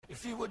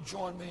If you would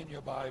join me in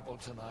your Bible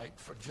tonight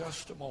for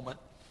just a moment,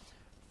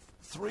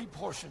 3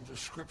 portions of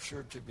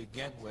Scripture to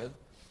begin with,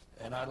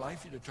 and I'd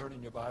like you to turn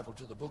in your Bible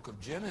to the book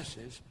of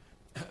Genesis,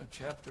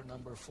 chapter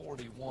number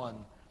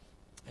 41,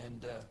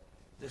 and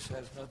this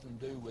has nothing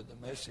to do with the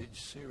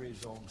message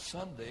series on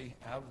Sunday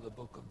out of the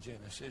book of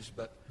Genesis,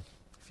 but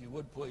if you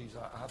would please,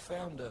 I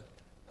found a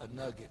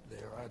nugget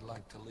there I'd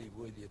like to leave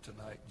with you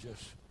tonight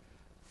just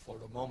for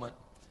a moment.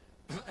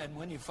 And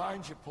when you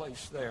find your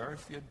place there,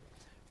 if you'd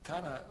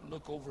kind of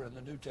look over in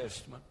the New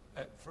Testament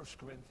at 1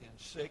 Corinthians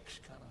 6,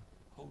 kind of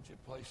hold your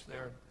place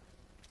there,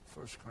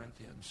 1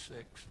 Corinthians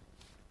 6.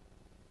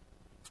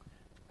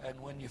 And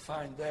when you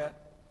find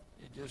that,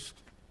 you just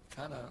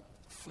kind of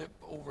flip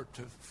over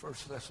to 1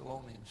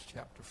 Thessalonians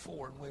chapter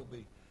 4, and we'll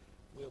be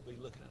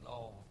looking at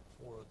all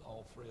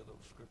 3 of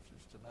those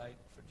scriptures tonight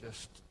for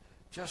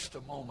just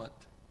a moment.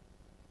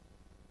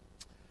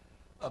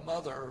 A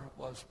mother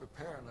was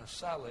preparing a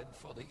salad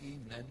for the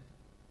evening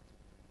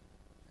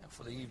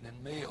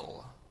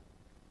meal.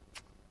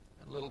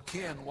 And little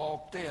Ken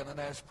walked in and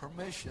asked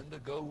permission to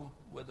go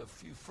with a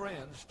few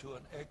friends to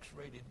an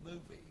X-rated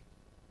movie.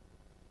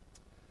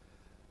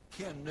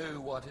 Ken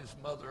knew what his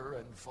mother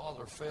and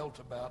father felt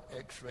about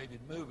X-rated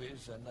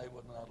movies, and they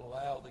would not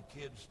allow the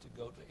kids to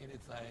go to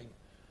anything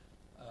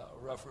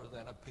rougher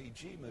than a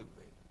PG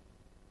movie.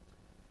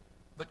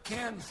 But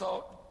Ken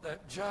thought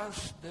that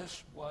just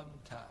this one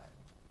time,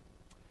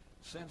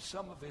 since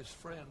some of his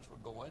friends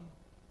were going,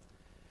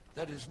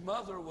 that his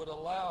mother would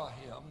allow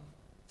him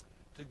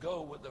to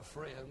go with the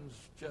friends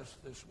just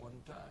this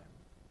one time.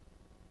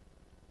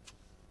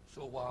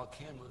 So while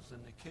Ken was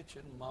in the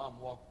kitchen, Mom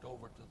walked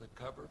over to the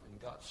cupboard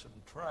and got some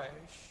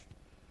trash,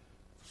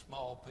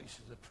 small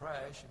pieces of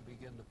trash, and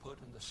began to put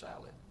in the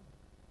salad.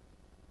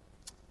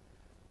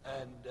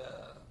 And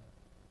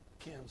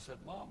Ken said,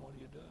 "Mom, what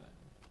are you doing?"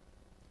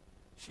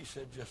 She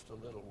said, "Just a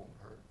little won't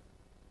hurt."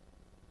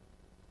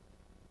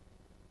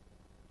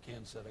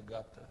 Ken said, I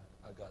got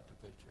the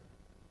picture.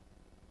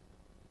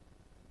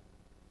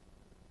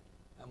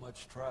 How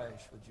much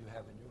trash would you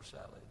have in your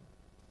salad?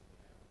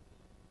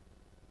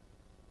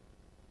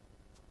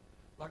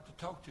 I'd like to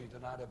talk to you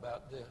tonight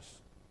about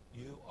this.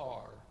 You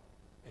are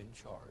in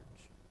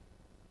charge.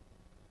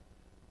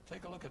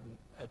 Take a look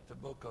at the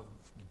book of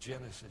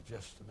Genesis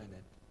just a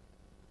minute.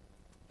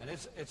 And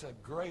it's a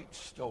great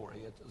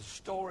story. The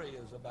story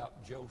is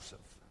about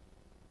Joseph.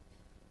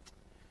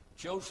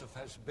 Joseph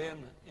has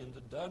been in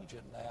the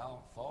dungeon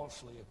now,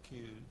 falsely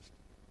accused.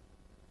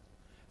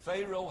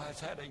 Pharaoh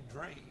has had a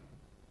dream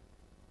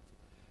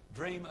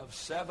of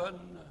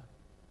 7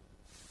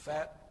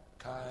 fat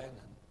kine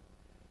and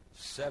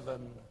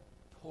 7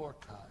 poor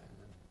kine,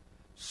 and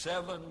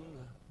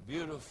 7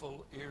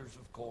 beautiful ears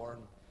of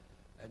corn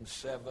and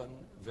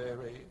 7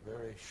 very,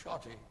 very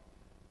shoddy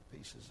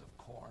pieces of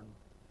corn,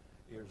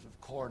 ears of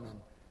corn. And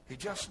he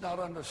just not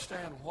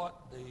understand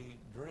what the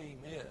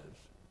dream is.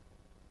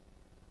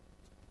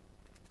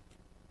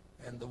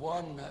 And the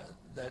one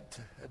that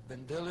had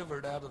been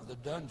delivered out of the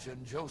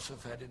dungeon,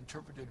 Joseph had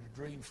interpreted a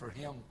dream for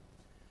him.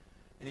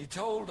 And he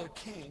told a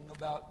king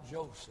about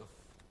Joseph.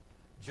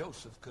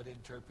 Joseph could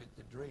interpret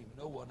the dream.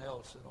 No one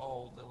else in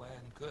all the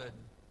land could.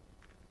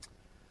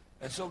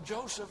 And so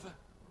Joseph,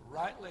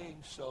 rightly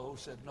so,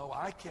 said, "No,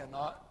 I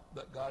cannot,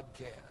 but God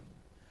can."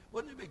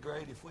 Wouldn't it be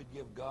great if we'd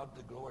give God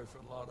the glory for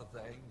a lot of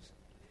things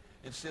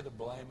instead of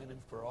blaming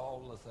him for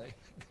all the things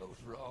that goes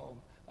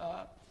wrong?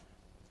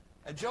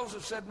 And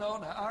Joseph said, "No,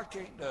 I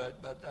can't do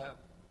it, but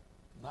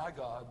my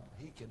God,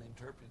 he can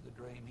interpret the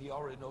dream. He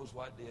already knows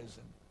what it is."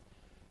 And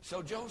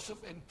so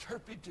Joseph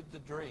interpreted the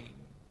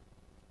dream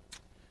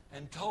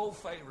and told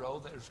Pharaoh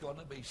there's going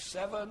to be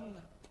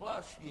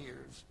 7+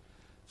 years,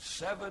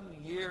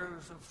 7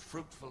 years of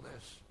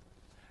fruitfulness.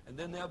 And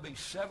then there'll be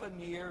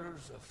 7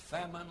 years of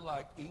famine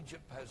like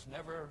Egypt has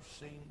never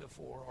seen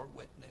before or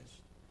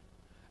witnessed.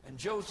 And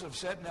Joseph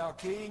said, "Now,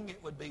 King,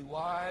 it would be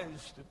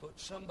wise to put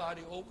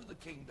somebody over the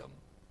kingdom,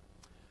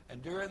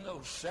 and during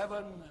those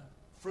 7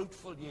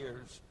 fruitful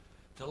years,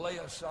 to lay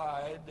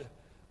aside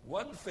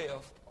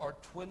 1/5 or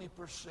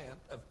 20%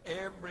 of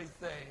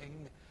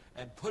everything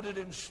and put it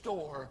in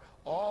store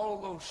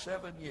all those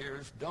 7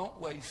 years. Don't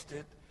waste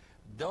it.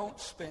 Don't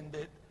spend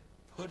it.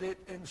 Put it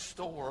in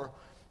store,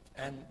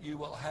 and you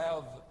will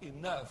have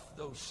enough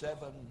those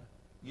 7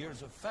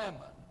 years of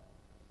famine."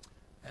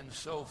 And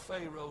so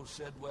Pharaoh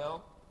said,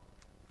 "Well,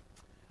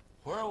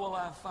 where will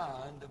I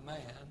find a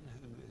man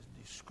who is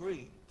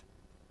discreet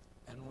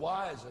and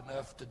wise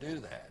enough to do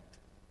that?"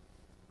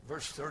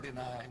 Verse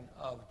 39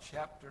 of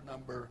chapter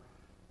number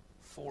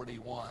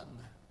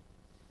 41.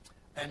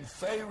 "And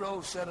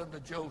Pharaoh said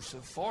unto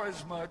Joseph,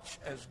 Forasmuch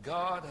as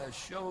God has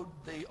showed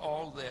thee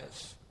all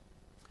this,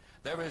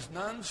 there is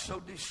none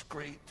so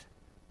discreet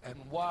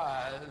and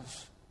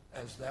wise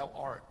as thou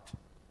art.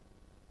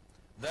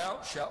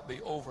 Thou shalt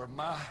be over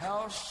my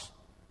house,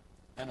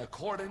 and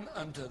according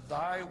unto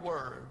thy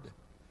word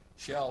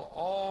shall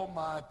all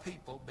my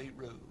people be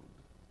ruled."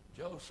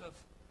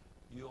 Joseph,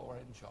 you are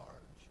in charge.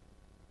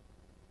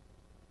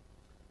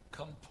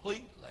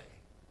 Completely.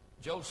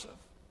 Joseph,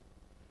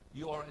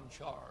 You are in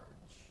charge.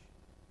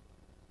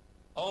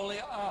 Only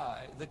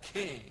I, the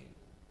king,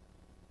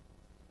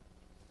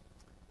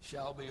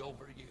 shall be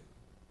over you.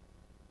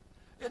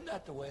 Isn't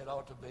that the way it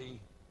ought to be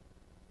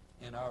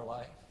in our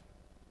life?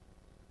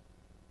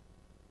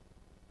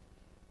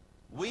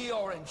 We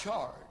are in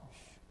charge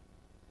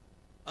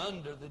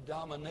under the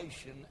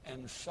domination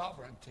and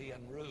sovereignty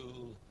and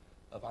rule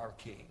of our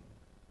king.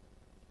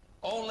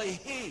 Only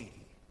he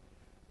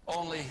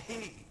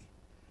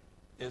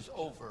is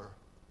over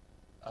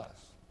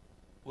us.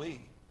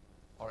 We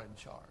are in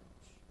charge.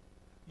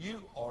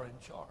 You are in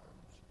charge.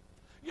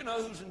 You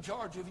know who's in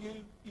charge of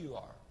you? You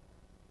are.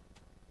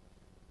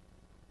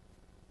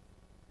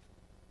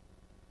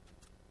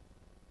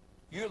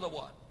 You're the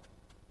one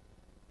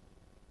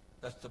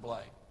that's to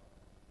blame.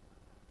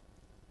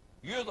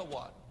 You're the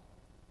one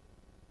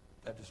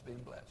that is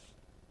being blessed.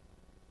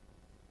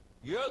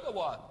 You're the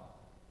one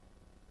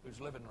who's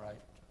living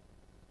right.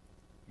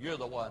 You're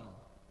the one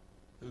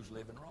who's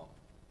living wrong.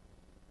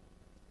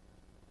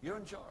 You're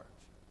in charge.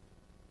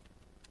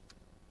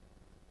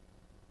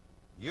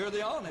 You're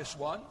the honest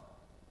one,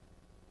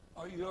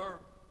 or you're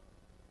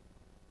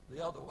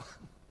the other one.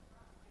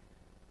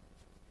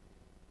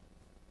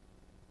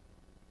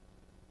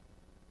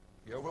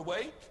 You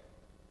overweight?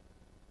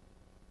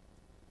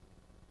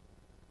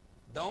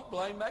 Don't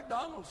blame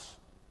McDonald's.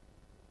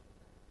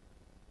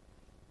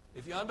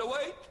 If you're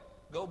underweight,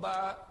 go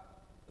buy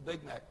a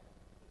Big Mac.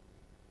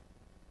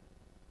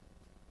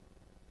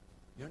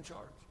 You're in charge.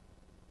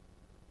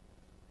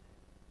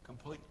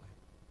 Completely.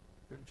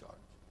 You're in charge.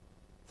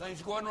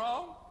 Things going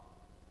wrong?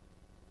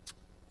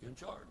 You're in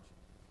charge.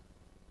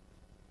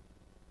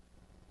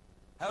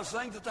 How's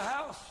things at the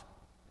house?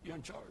 You're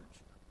in charge.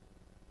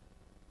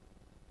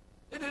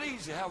 Isn't it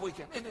easy how we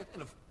can, isn't it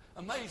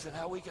amazing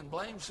how we can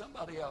blame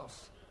somebody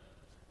else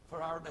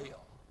for our deal?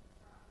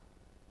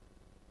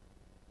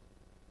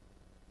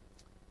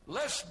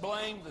 Let's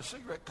blame the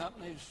cigarette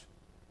companies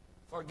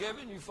for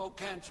giving you folk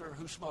cancer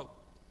who smoke.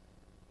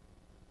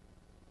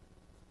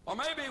 Or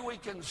maybe we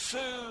can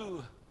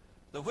sue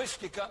the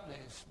whiskey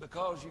companies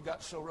because you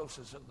got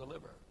cirrhosis of the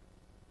liver.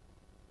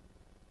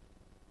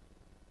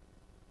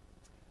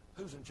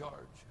 Who's in charge?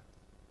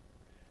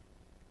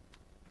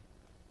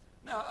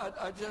 Now,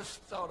 I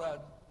just thought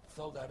I'd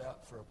throw that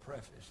out for a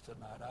preface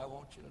tonight. I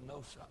want you to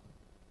know something.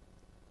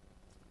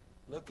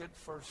 Look at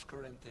 1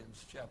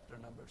 Corinthians chapter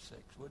number 6.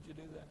 Would you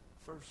do that?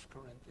 1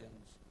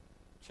 Corinthians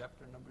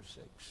chapter number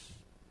 6.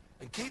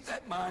 And keep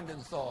that mind in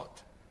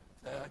thought.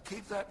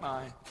 Keep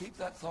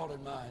that thought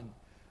in mind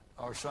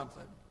or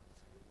something.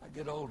 I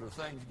get older,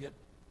 things get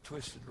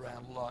twisted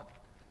around a lot.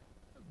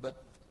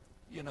 But,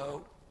 you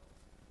know,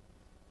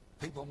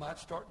 people might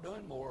start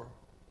doing more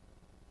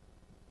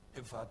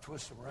if I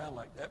twist them around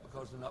like that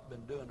because they've not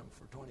been doing them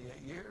for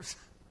 28 years.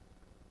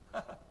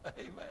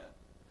 Amen.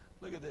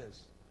 Look at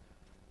this.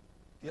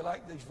 Do you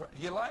like these?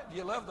 Do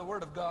you love the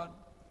Word of God?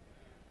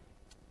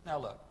 Now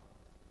look.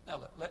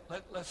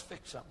 Let's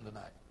fix something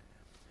tonight.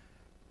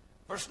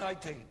 Verse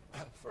 19,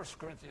 1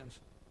 Corinthians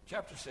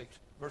chapter 6,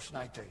 verse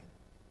 19.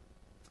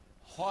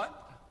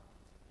 What?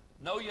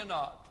 Know ye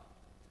not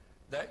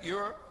that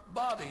your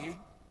body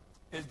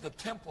is the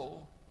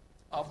temple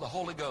of the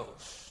Holy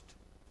Ghost,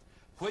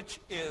 which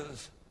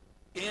is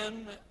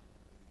in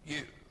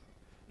you.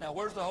 Now,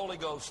 where's the Holy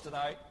Ghost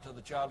tonight to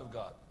the child of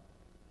God?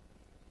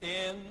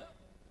 In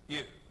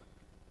you.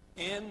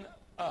 In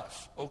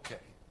us. Okay.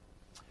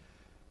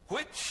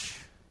 Which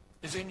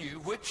is in you,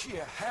 which ye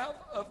have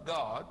of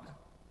God,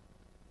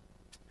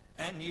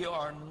 and ye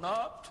are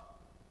not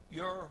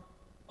your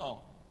own.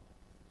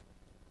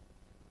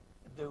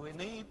 Do we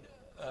need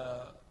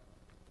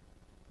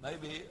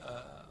maybe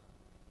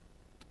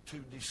to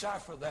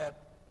decipher that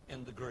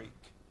in the Greek?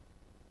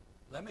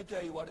 Let me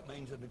tell you what it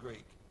means in the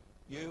Greek.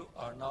 You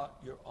are not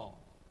your own.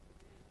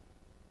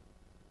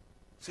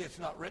 See, it's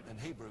not written in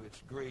Hebrew.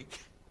 It's Greek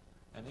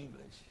and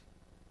English.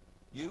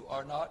 You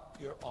are not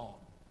your own.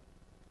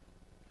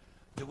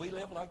 Do we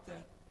live like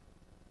that?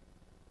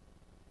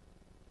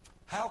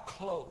 How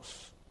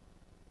close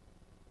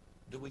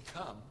do we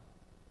come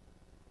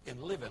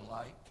in living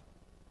like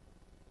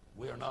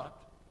we are not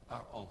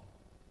our own?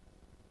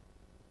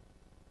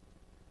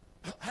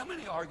 How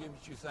many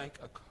arguments do you think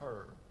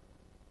occur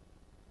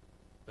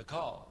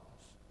because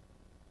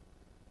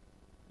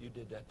you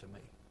did that to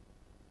me?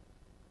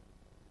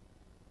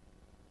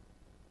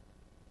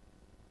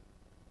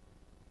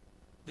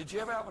 Did you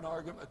ever have an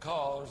argument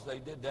because they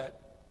did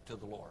that to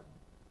the Lord?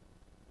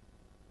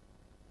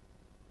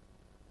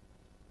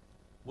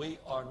 We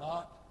are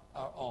not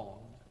our own.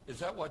 Is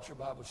that what your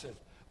Bible says?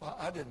 Well,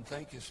 I didn't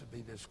think this would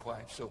be this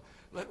quiet, so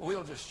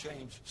we'll just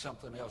change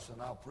something else, and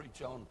I'll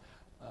preach on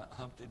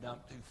Humpty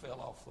Dumpty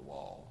fell off the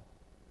wall.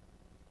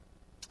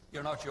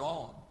 You're not your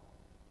own.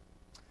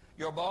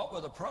 You're bought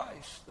with a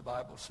price, the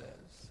Bible says.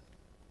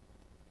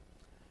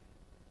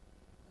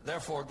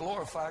 Therefore,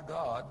 glorify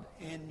God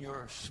in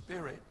your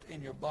spirit,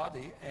 in your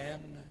body,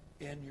 and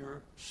in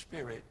your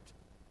spirit,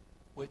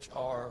 which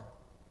are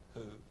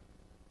who?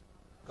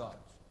 God's.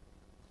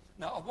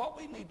 Now, what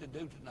we need to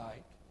do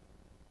tonight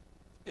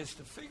is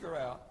to figure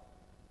out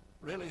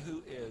really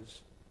who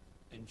is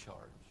in charge.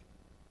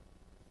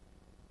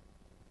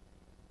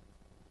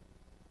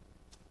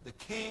 The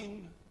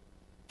king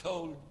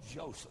told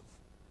Joseph,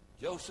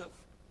 Joseph,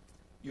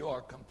 you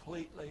are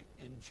completely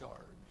in charge.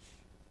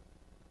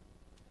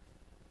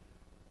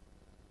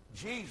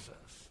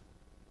 Jesus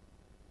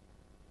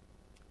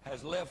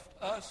has left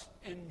us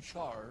in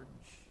charge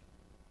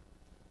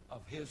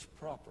of his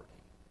property.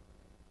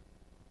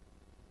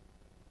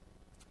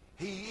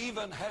 He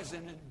even has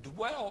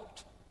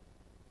indwelt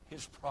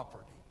his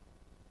property.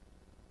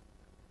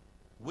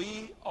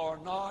 We are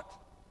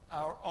not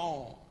our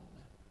own.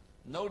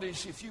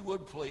 Notice, if you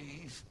would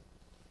please,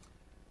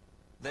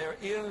 there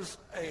is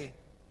a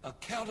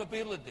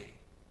accountability.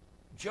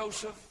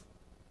 Joseph,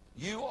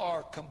 you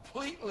are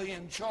completely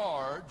in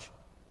charge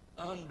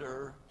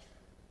under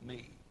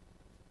me.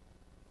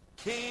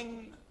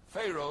 King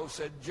Pharaoh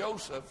said,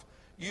 Joseph,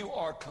 you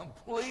are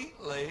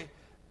completely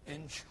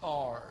in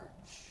charge.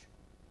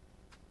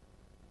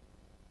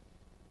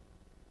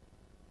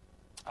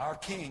 Our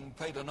king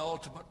paid an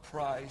ultimate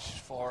price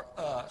for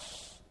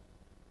us.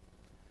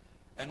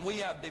 And we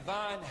have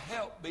divine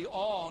help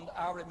beyond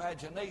our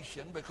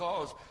imagination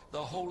because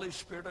the Holy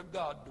Spirit of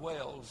God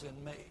dwells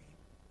in me.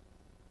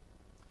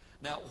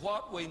 Now,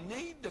 what we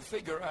need to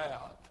figure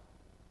out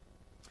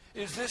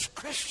is this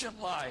Christian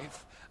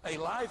life a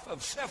life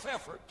of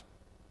self-effort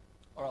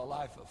or a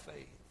life of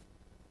faith?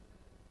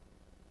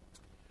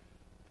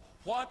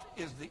 What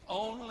is the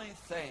only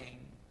thing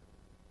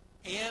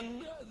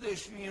in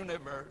this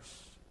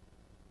universe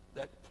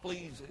that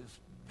pleases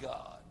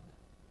God?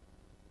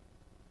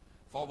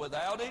 For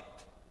without it,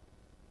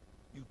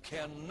 you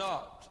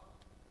cannot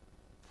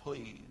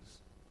please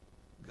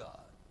God.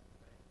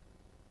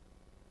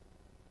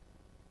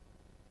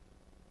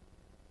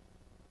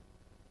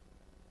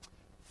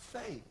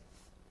 Faith.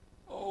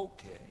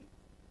 Okay.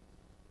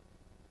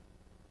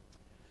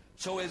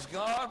 So is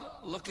God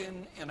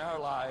looking in our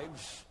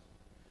lives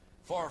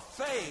for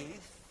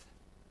faith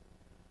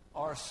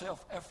or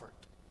self-effort?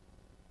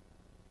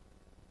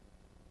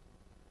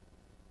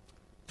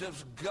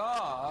 Does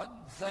God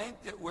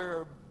think that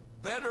we're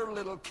better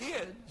little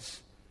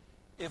kids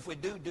if we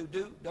do,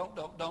 don't?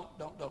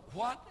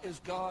 What is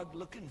God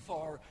looking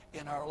for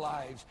in our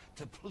lives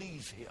to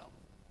please him?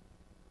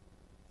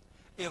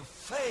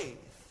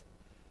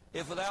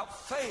 If without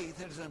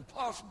faith it is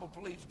impossible to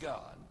please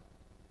God,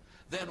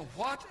 then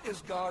what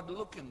is God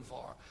looking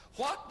for?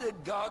 What did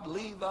God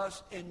leave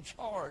us in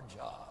charge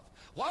of?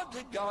 What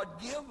did God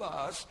give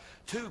us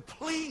to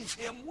please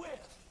him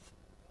with?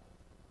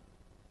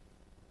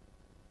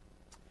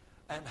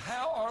 And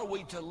how are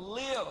we to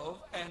live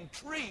and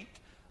treat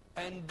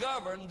and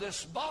govern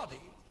this body?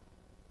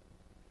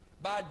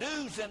 By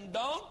do's and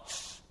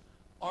don'ts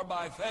or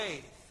by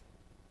faith?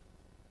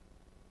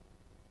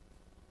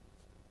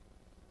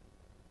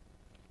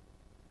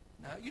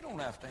 Now, you don't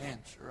have to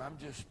answer. I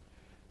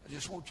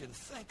just want you to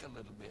think a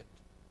little bit.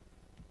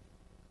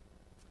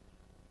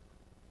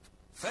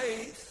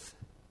 Faith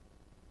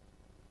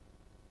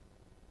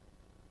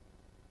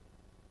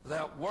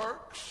without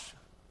works.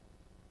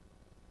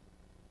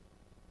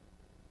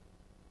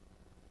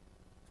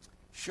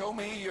 Show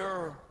me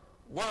your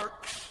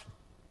works,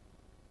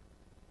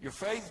 your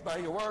faith by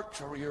your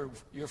works, or your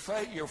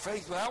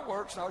faith without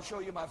works, and I'll show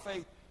you my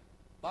faith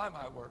by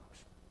my works.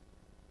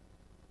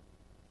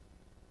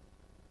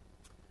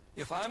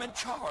 If I'm in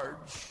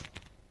charge,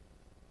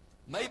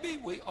 maybe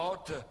we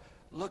ought to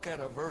look at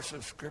a verse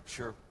of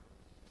Scripture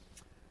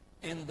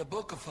in the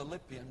book of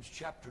Philippians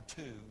chapter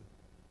 2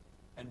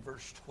 and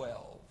verse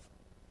 12.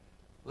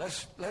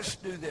 Let's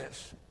do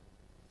this.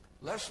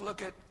 Let's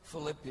look at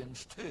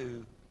Philippians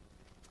 2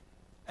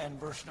 and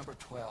verse number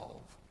 12.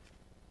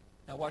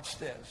 Now watch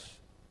this.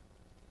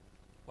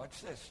 Watch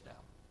this now.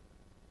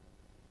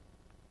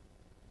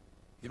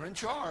 You're in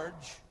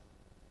charge.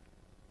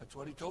 That's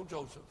what he told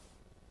Joseph.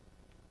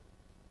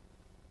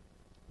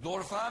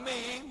 Glorify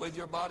me with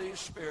your body and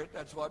spirit.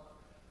 That's what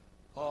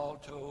Paul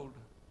told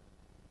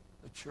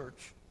the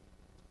church.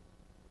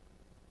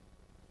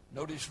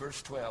 Notice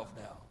verse 12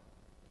 now.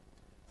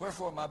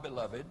 Wherefore, my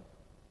beloved,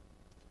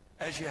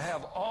 as you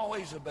have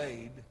always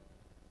obeyed,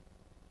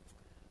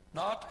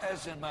 not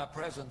as in my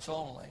presence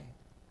only,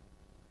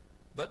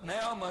 but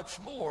now much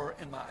more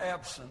in my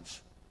absence,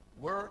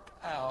 work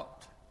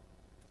out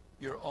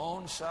your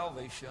own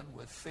salvation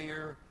with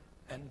fear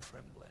and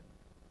trembling.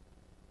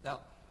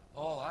 Now,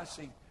 I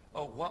see.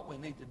 What we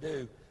need to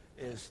do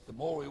is the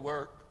more we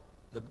work,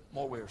 the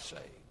more we're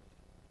saved.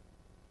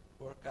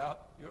 Work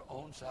out your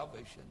own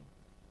salvation,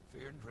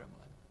 fear and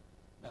trembling.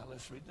 Now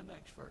let's read the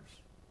next verse.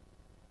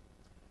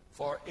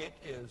 For it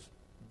is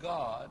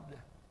God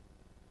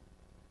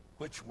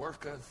which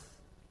worketh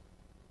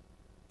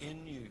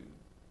in you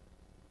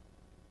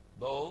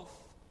both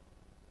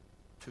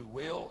to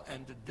will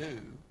and to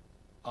do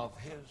of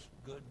his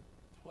good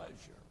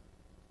pleasure.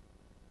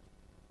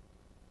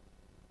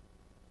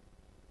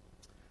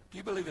 Do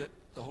you believe that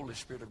the Holy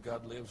Spirit of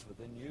God lives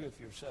within you if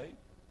you're saved?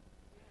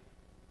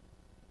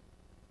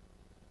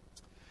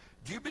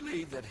 Do you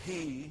believe that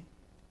he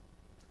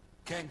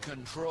can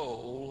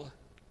control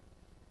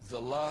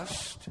the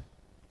lust,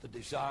 the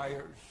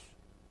desires,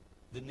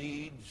 the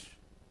needs?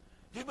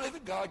 Do you believe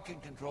that God can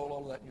control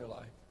all of that in your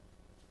life?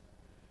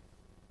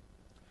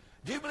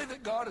 Do you believe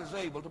that God is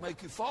able to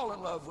make you fall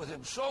in love with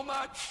him so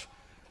much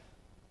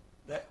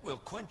that will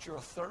quench your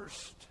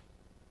thirst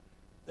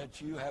that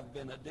you have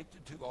been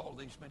addicted to all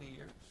these many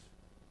years?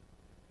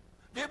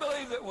 Do you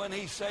believe that when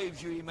he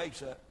saves you, he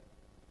makes a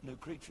new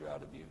creature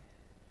out of you?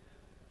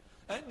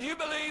 And do you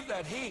believe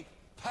that he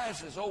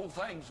passes old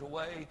things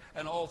away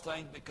and all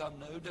things become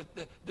new?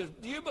 Do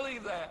you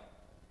believe that?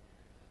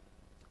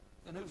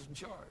 Then who's in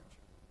charge?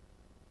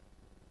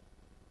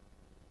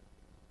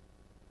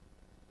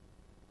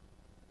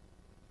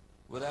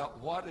 Without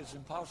what is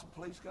impossible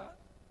to please God?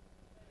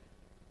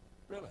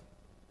 Really?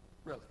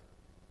 Really?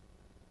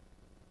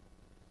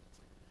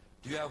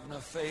 Do you have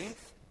enough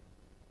faith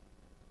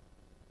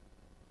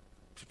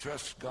to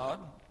trust God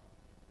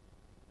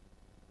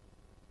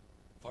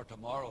for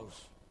tomorrow's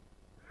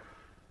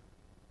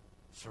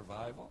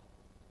survival?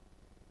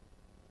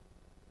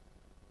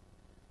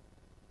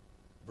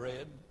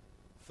 Bread,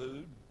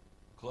 food,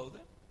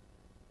 clothing?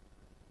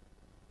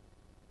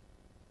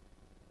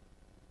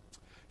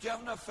 Do you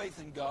have enough faith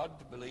in God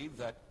to believe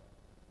that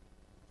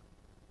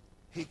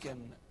he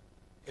can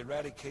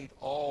eradicate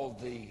all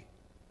the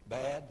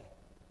bad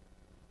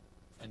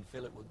and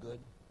fill it with good?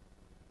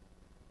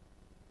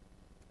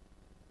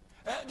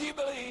 Do you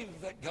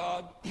believe that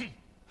God,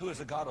 who is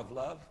a God of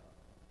love,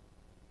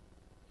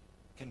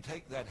 can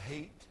take that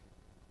hate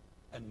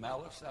and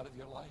malice out of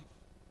your life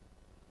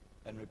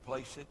and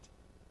replace it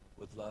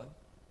with love?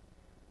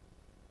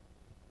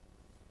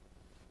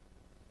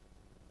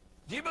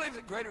 Do you believe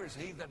that greater is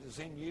he that is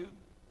in you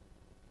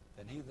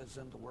than he that's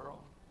in the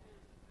world?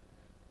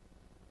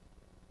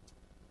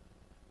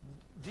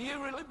 Do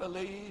you really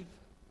believe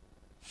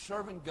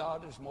serving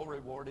God is more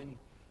rewarding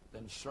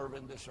than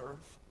serving this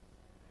earth?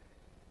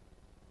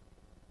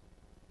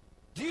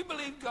 Do you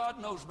believe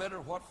God knows better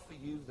what for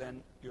you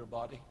than your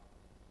body?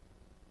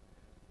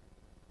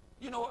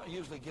 You know what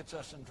usually gets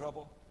us in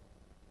trouble?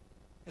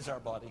 Is our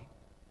body.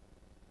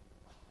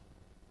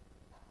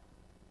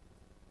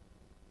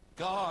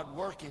 God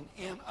working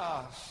in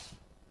us.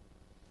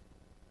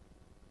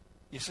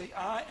 You see,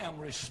 I am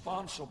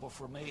responsible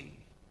for me.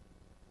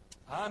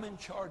 I'm in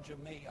charge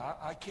of me.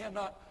 I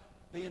cannot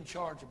be in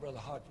charge of Brother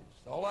Hodges.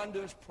 All I can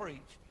do is preach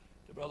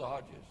to Brother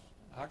Hodges.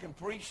 I can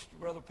preach to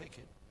Brother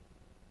Pickett.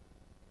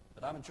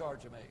 But I'm in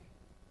charge of me.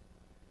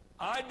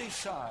 I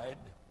decide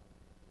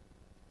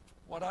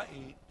what I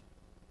eat,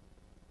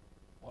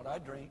 what I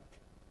drink,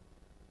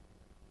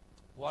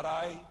 what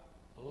I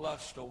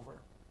lust over,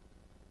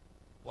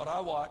 what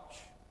I watch,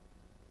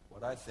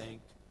 what I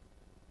think,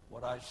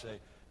 what I say.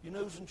 You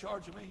know who's in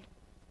charge of me?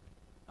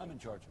 I'm in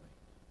charge of me.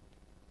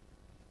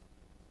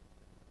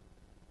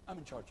 I'm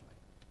in charge of me.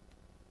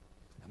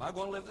 Am I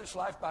going to live this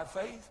life by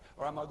faith,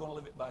 or am I going to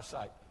live it by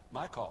sight?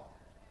 My call.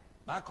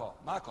 My call.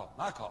 My call.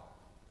 My call.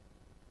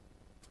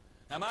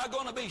 Am I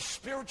going to be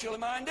spiritually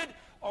minded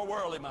or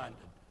worldly minded?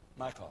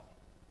 My call.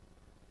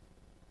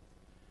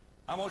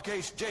 I'm going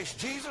to chase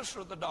Jesus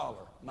or the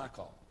dollar? My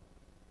call.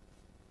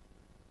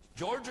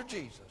 George or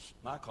Jesus?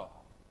 My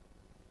call.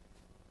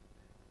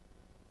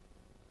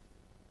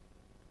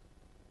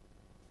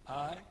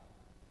 I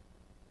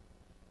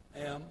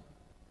am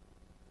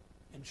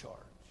in charge.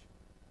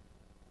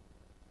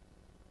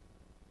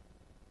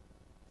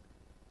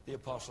 The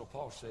Apostle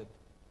Paul said,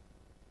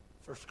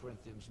 1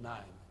 Corinthians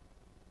 9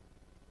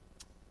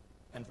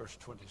 and verse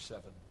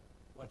 27.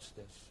 Watch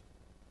this.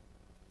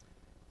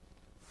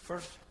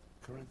 1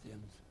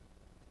 Corinthians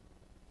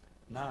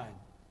 9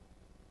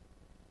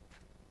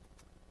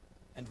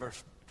 and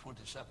verse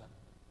 27.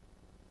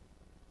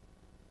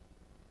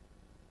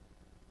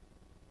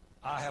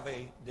 I have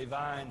a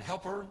divine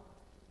helper.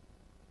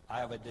 I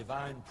have a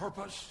divine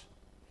purpose.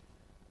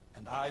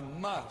 And I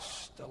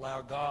must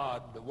allow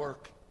God to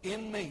work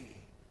in me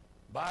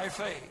by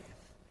faith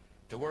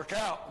to work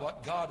out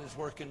what God is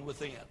working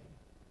within.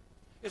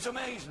 It's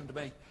amazing to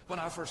me. When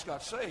I first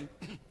got saved,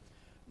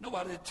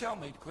 nobody would tell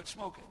me to quit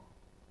smoking.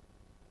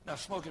 Now,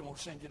 smoking won't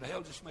send you to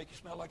hell, just make you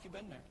smell like you've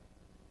been there.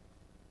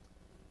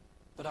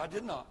 But I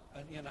did not.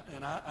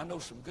 And I know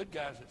some good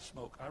guys that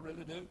smoke. I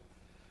really do.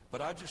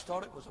 But I just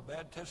thought it was a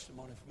bad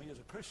testimony for me as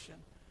a Christian.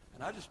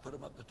 And I just put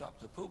them up the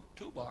top of the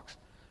toolbox.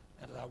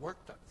 And I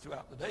worked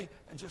throughout the day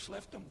and just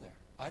left them there.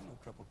 I had no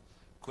trouble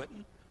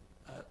quitting.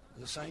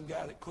 The same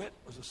guy that quit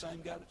was the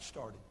same guy that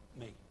started,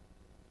 me.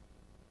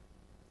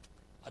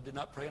 I did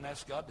not pray and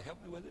ask God to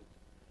help me with it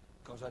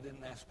because I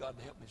didn't ask God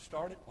to help me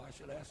start it. Why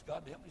should I ask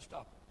God to help me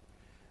stop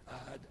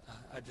it?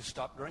 I just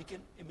stopped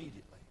drinking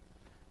immediately.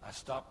 I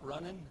stopped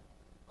running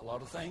a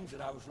lot of things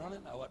that I was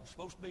running. I wasn't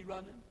supposed to be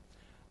running.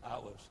 I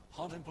was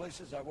haunting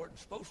places I wasn't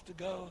supposed to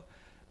go.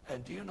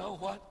 And do you know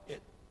what?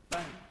 It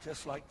bang,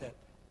 just like that,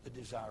 the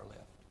desire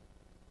left.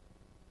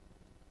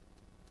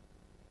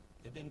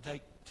 It didn't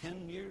take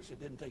 10 years.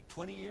 It didn't take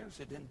 20 years.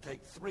 It didn't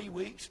take 3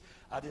 weeks.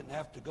 I didn't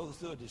have to go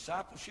through a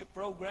discipleship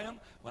program.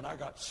 When I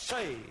got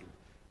saved,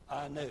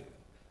 I knew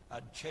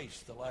I'd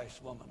chased the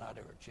last woman I'd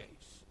ever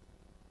chased.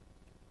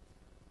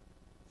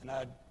 And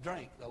I'd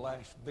drank the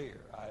last beer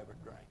I ever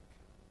drank.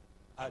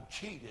 I'd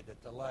cheated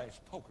at the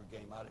last poker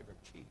game I'd ever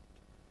cheated.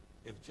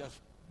 It was just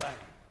bang.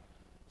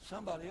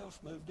 Somebody else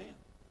moved in.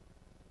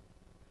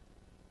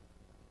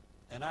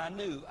 And I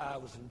knew I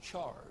was in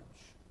charge.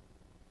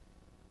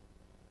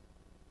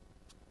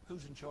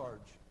 Who's in charge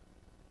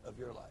of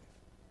your life?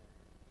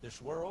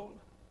 This world,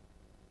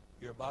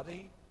 your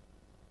body,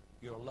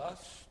 your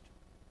lust,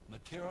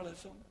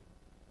 materialism,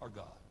 or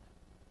God?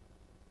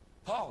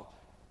 Paul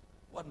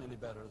wasn't any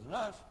better than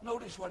us.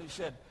 Notice what he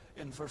said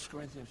in 1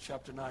 Corinthians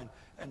chapter 9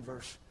 and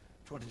verse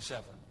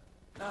 27.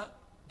 Now,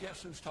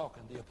 guess who's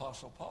talking? The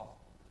Apostle Paul,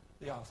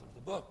 the author of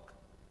the book.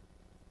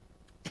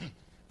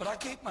 But I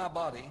keep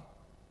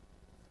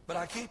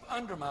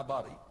under my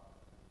body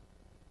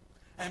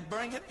and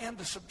bring it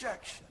into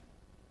subjection,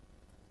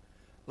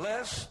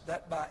 lest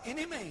that by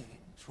any means,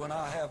 when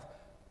I have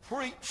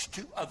preached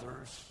to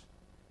others,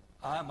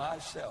 I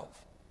myself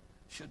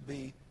should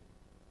be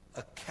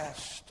a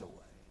castaway.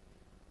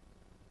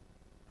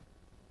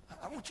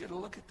 I want you to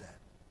look at that.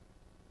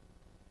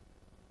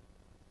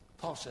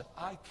 Paul said,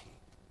 I keep.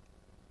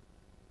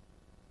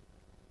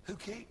 Who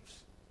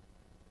keeps?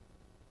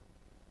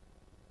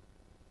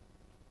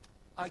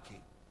 I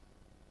keep.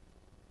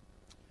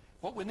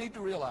 What we need to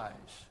realize,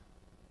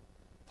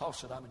 Paul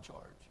said, I'm in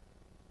charge.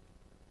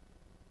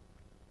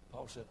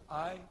 Paul said,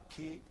 I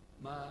keep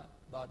my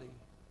body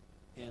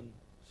in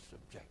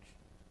subjection.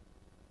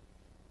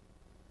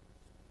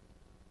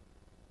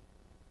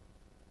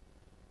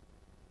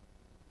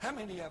 How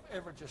many have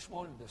ever just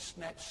wanted to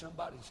snatch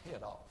somebody's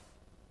head off,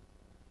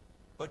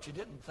 but you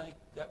didn't think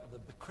that was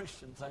the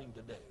Christian thing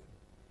to do?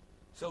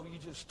 So you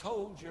just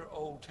told your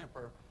old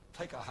temper,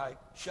 take a hike,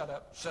 shut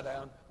up, sit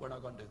down, we're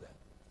not going to do that.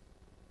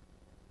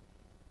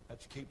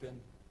 That's keeping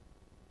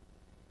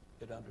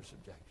it under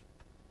subjection.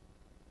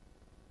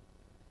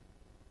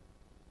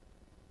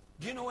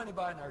 Do you know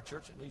anybody in our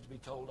church that needs to be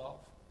told off?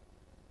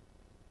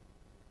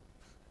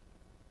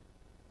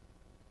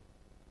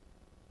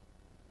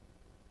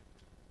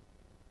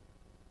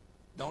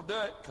 Don't do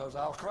it, because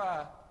I'll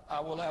cry. I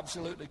will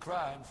absolutely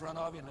cry in front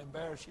of you and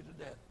embarrass you to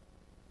death.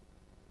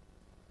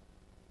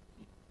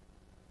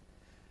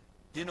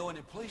 Do you know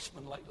any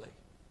policemen lately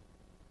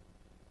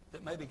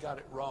that maybe got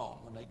it wrong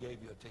when they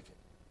gave you a ticket?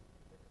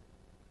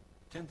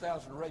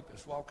 10,000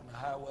 rapists walking the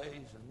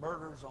highways and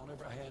murderers on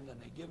every hand,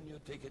 and they're giving you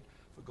a ticket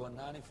for going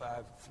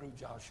 95 through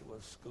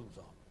Joshua's school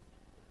zone.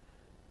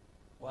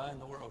 Why in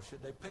the world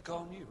should they pick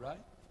on you, right?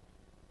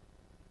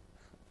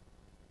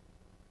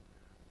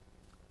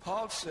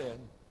 Paul said,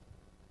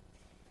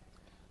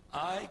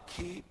 I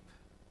keep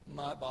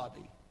my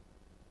body,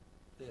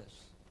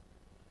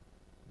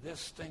 this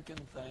stinking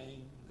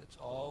thing that's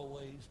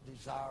always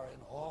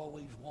desiring,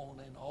 always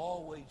wanting,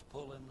 always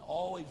pulling,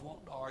 always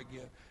wanting to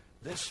argue,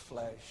 this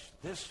flesh,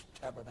 this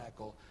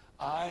tabernacle,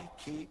 I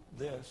keep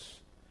this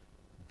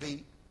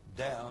beat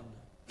down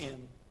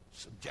in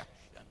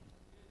subjection.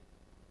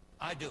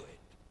 I do it.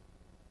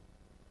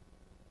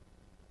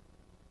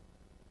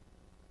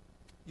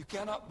 You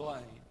cannot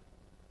blame,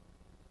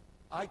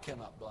 I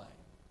cannot blame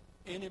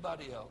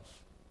anybody else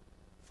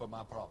for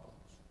my problems.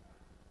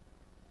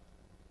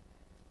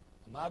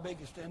 My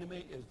biggest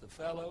enemy is the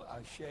fellow I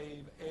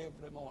shave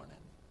every morning.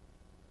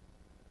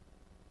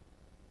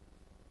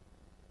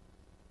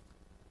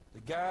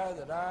 The guy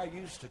that I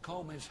used to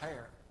comb his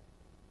hair.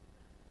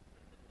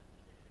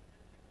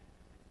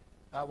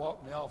 I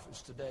walked in the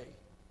office today,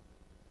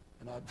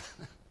 and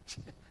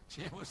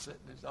Jim was sitting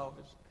in his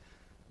office.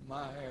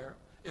 My hair,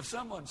 if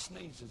someone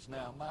sneezes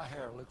now, my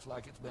hair looks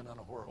like it's been on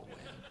a whirlwind.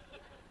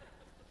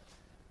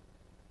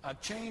 I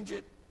change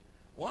it.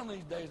 One of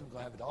these days I'm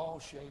going to have it all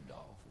shaved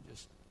off and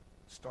just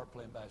start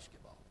playing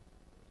basketball.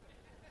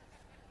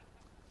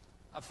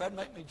 If that'd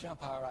make me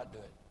jump higher, I'd do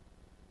it.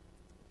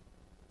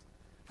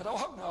 But I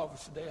walked in the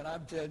office today, and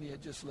I'm telling you,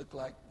 it just looked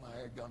like my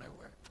hair had gone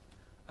everywhere.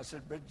 I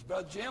said,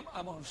 Brother Jim,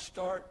 I'm going to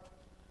start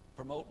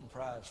promoting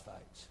prize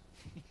fights.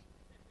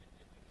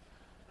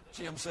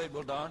 Jim said,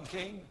 well, Don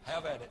King,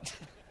 have at it.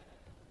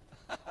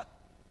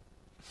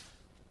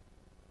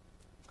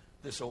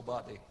 This old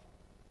body.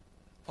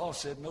 Paul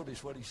said,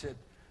 notice what he said.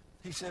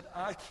 He said,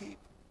 I keep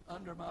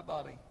under my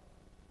body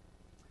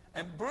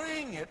and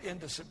bring it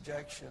into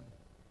subjection,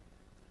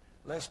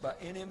 lest by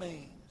any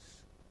means,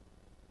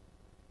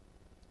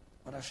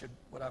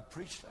 when I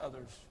preach to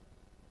others,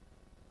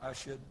 I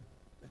should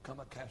become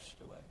a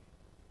castaway.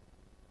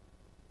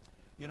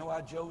 You know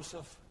why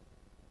Joseph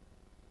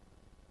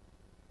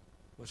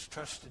was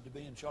trusted to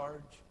be in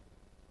charge?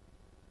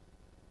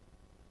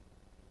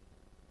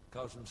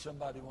 Because when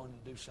somebody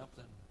wanted to do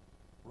something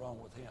wrong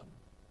with him,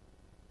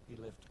 he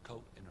left a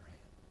coat in her hand.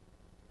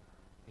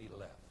 He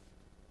left.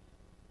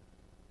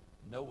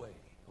 No way,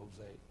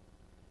 Jose.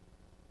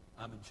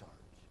 I'm in charge.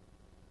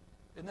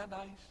 Isn't that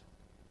nice?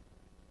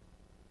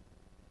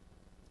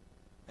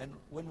 And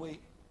when we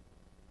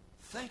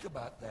think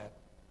about that,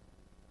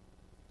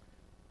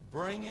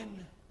 bringing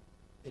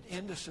it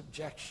into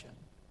subjection,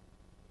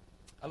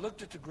 I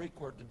looked at the Greek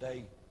word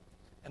today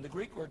And the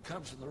Greek word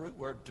comes from the root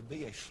word to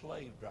be a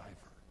slave driver.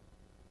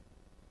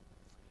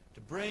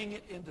 To bring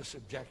it into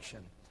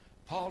subjection.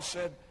 Paul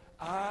said,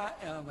 I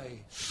am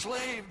a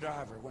slave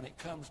driver when it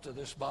comes to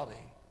this body.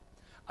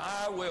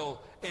 I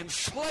will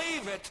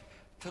enslave it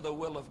to the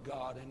will of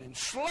God and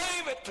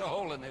enslave it to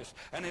holiness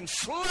and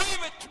enslave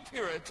it to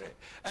purity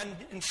and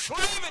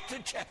enslave it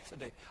to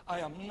chastity. I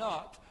am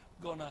not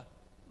going to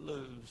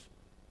lose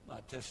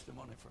my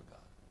testimony for God.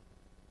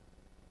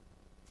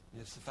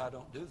 Yes, if I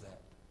don't do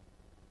that,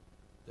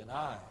 then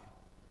I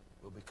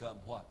will become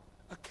what?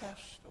 A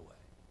castaway.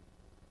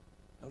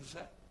 Notice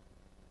that?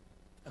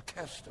 A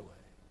castaway.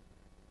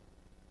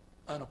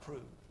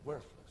 Unapproved,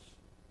 worthless,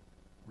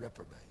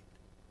 reprobate.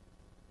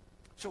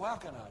 So how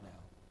can I now?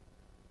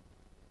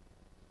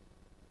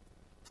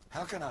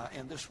 How can I,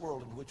 in this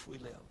world in which we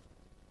live?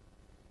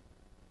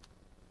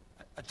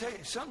 I tell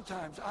you,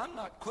 sometimes I'm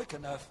not quick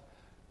enough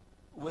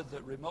with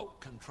the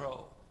remote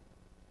control.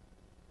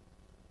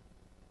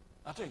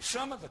 I tell you,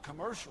 some of the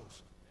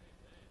commercials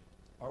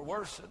are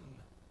worse than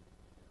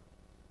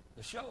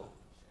the shows.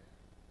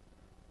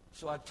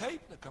 So I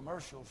tape the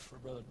commercials for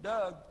Brother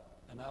Doug,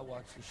 and I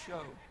watch the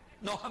show.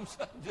 No, I'm just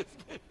kidding.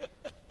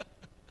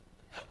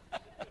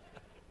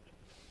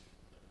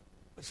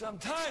 But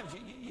sometimes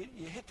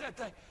you hit that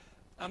thing.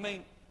 I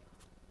mean,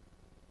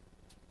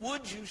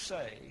 would you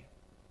say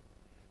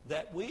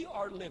that we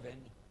are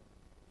living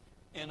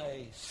in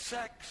a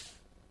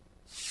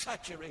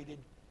sex-saturated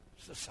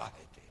society?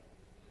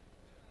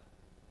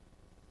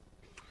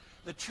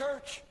 The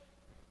church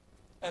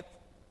at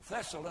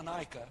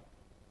Thessalonica,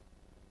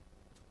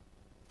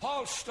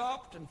 Paul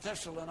stopped in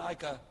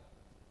Thessalonica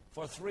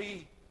for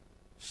 3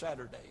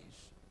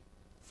 Saturdays.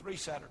 3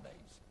 Saturdays.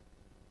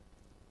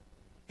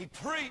 He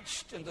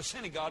preached in the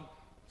synagogue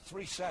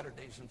 3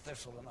 Saturdays in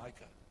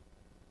Thessalonica.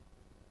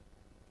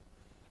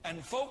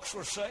 And folks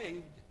were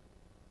saved.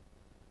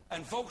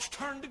 And folks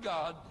turned to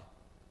God.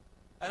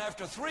 And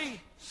after 3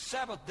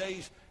 Sabbath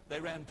days, they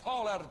ran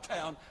Paul out of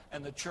town,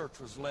 and the church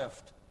was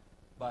left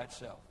by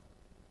itself.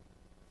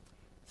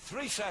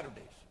 3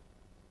 Saturdays.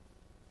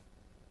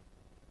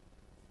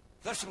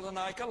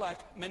 Thessalonica, like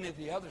many of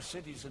the other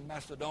cities in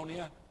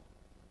Macedonia,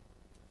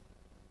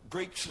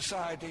 Greek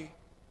society,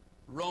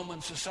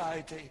 Roman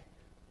society,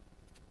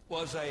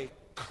 was a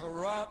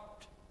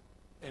corrupt,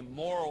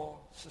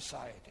 immoral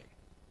society.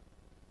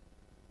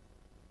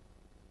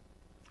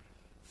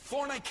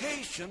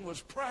 Fornication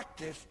was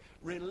practiced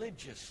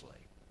religiously.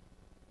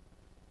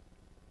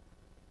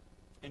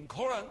 In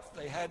Corinth,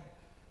 they had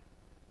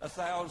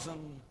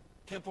 1,000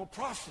 temple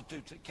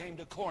prostitutes that came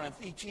to Corinth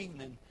each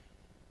evening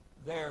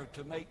there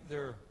to make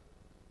their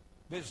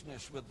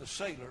business with the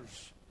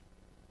sailors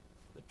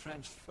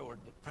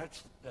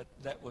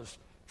that was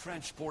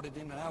transported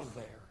in and out of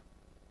there.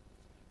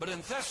 But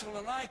in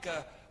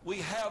Thessalonica, we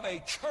have a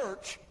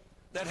church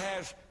that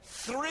has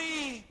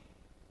 3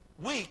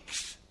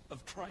 weeks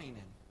of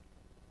training.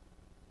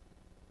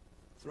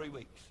 3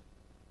 weeks.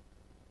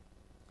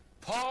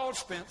 Paul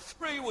spent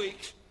 3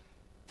 weeks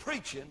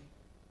preaching,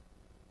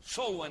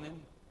 soul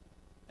winning,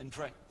 and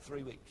training.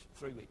 3 weeks.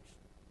 3 weeks.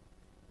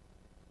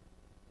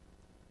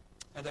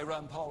 And they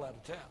run Paul out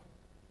of town.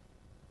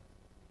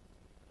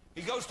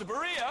 He goes to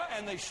Berea,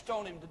 and they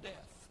stone him to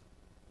death.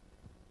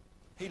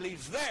 He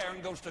leaves there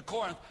and goes to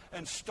Corinth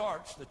and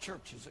starts the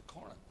churches at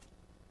Corinth.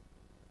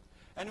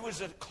 And it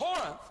was at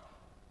Corinth,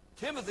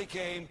 Timothy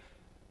came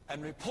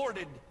and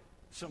reported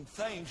some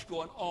things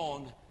going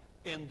on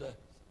in the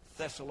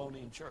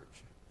Thessalonian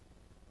church.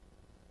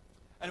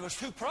 And there was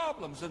 2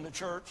 problems in the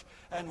church,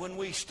 and when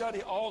we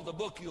study all the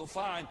book, you'll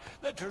find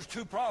that there's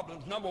 2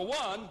 problems. Number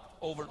 1,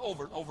 over and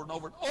over and over and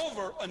over and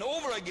over and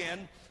over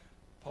again,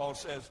 Paul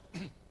says,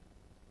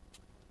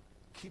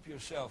 keep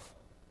yourself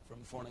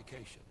from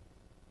fornication.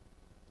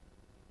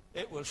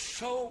 It was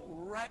so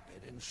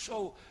rapid and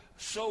so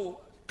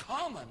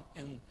common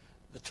in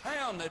the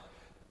town that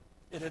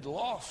it had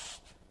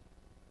lost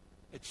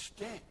its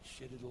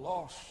stench. It had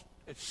lost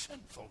its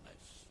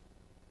sinfulness.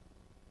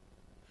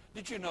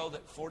 Did you know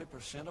that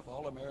 40% of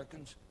all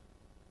Americans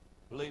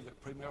believe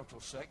that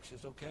premarital sex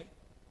is okay?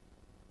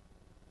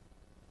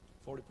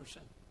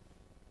 40%.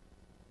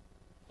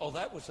 Oh,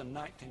 that was in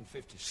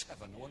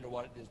 1957. I wonder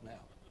what it is now.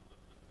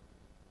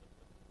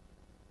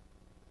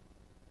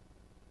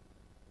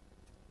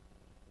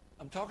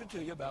 I'm talking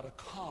to you about a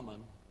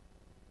common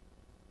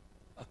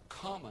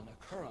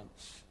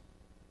occurrence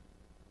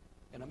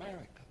in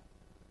America.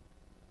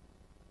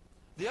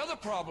 The other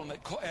problem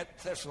at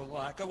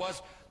Thessalonica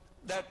was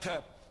that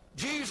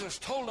Jesus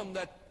told them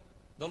that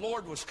the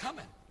Lord was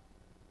coming.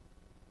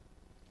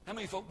 How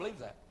many folk believe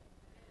that?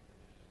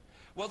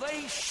 Well,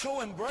 they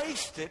so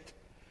embraced it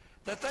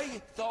that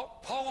they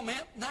thought Paul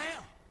meant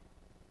now.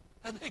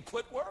 And they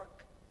quit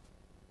work.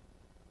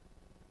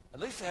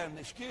 At least they had an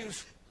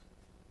excuse.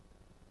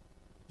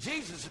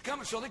 Jesus is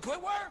coming, so they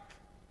quit work.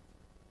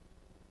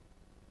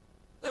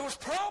 There was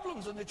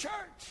problems in the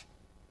church.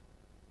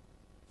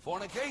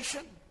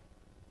 Fornication,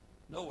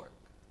 no work.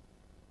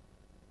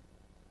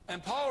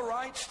 And Paul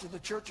writes to the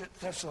church at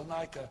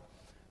Thessalonica,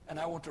 and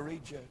I want to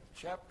read you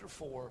chapter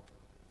 4,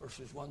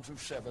 verses 1 through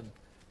 7,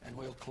 and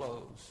we'll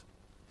close.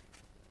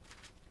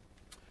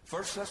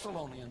 1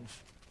 Thessalonians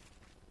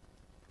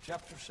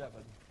chapter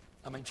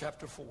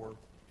 4,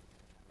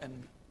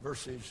 and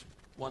verses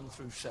 1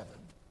 through 7.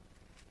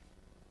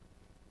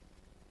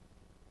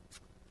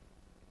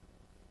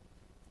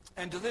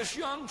 And to this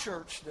young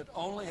church that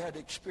only had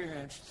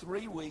experienced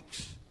 3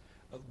 weeks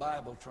of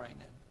Bible training,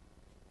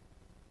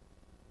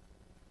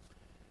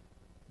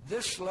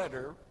 this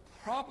letter,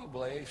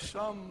 probably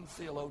some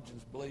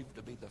theologians believe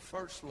to be the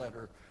first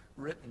letter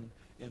written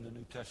in the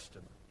New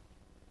Testament.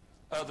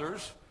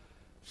 Others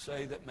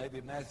say that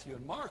maybe Matthew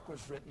and Mark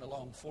was written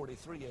along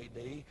 43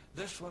 A.D.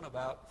 This one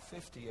about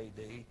 50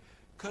 A.D.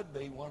 could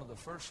be one of the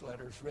first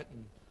letters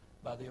written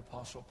by the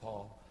Apostle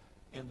Paul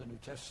in the New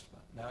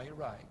Testament. Now he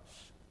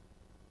writes.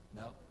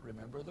 Now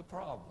remember the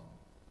problem.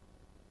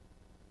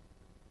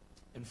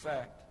 In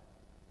fact,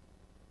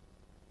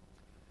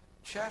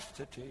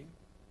 chastity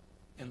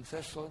in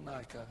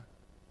Thessalonica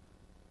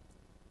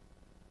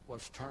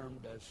was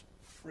termed as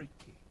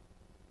freaky.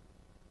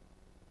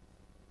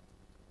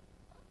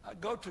 I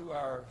go to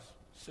our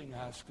senior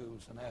high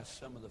schools and ask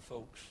some of the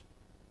folks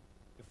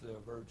if they're a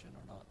virgin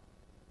or not.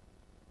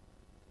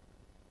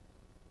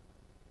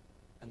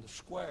 And the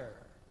square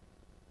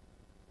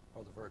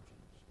are the virgins.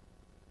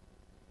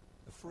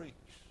 The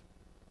freaks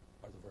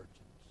are the virgins.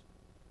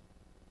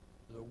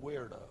 The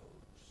weirdos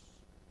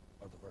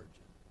are the virgins.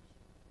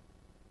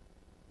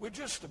 We're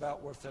just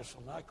about where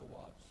Thessalonica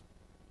was,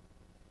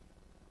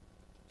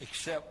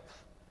 except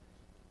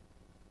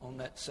on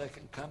that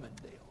second coming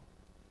deal.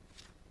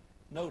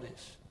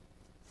 Notice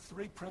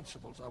 3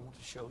 principles I want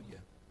to show you.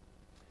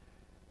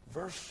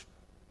 Verse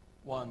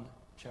 1,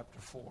 chapter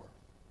 4.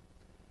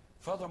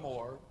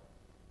 Furthermore,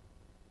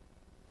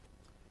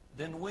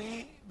 then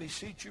we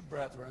beseech you,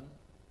 brethren,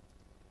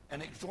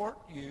 and exhort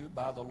you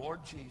by the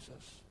Lord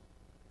Jesus,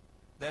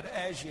 that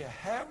as ye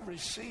have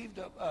received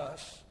of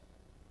us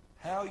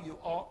how you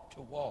ought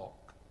to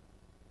walk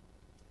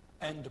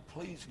and to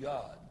please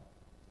God,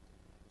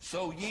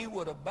 so ye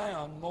would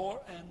abound more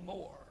and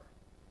more.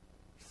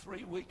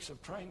 3 weeks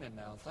of training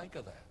now. Think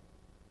of that.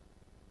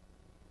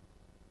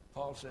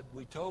 Paul said,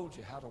 we told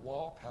you how to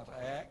walk, how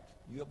to act.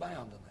 You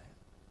abound in that.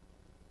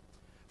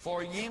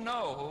 For ye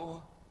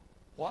know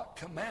what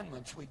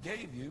commandments we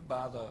gave you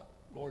by the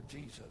Lord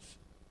Jesus.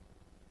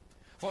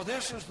 For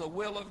this is the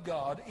will of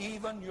God,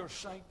 even your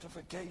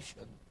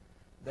sanctification,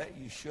 that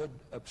you should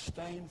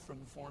abstain from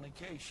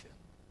fornication.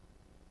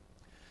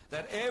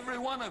 That every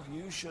one of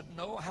you should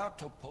know how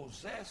to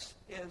possess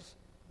his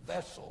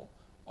vessel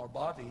or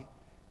body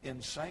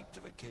in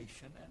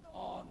sanctification and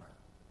honor,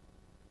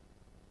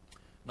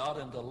 not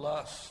in the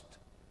lust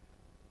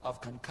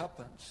of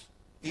concupiscence,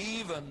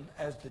 even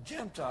as the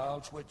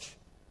Gentiles which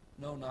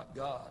know not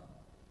God.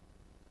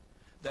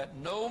 That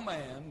no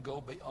man go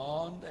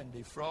beyond and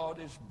defraud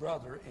his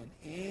brother in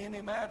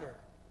any matter,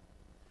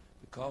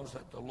 because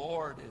that the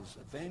Lord is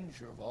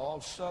avenger of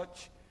all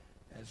such,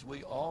 as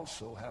we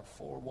also have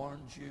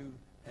forewarned you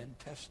and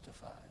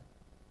testified.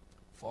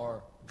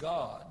 For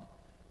God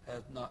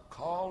hath not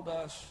called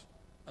us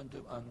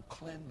unto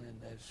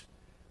uncleanliness,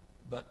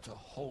 but to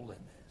holiness.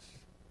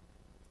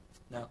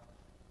 Now,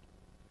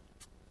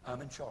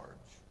 I'm in charge.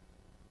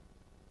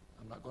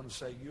 I'm not going to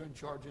say you're in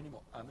charge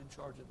anymore. I'm in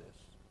charge of this.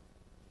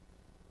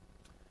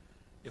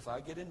 If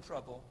I get in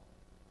trouble,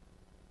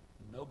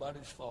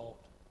 nobody's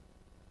fault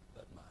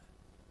but mine.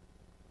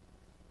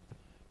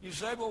 You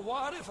say, well,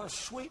 what if a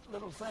sweet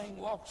little thing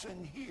walks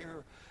in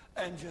here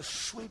and just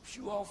sweeps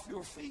you off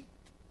your feet?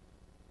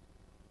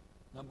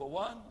 Number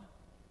 1,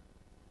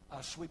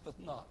 I sweepeth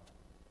not.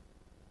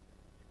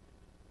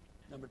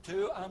 Number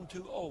 2, I'm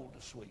too old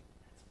to sweep.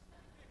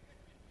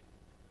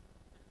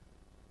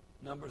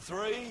 Number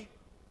 3,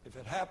 if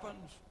it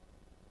happens,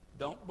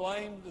 don't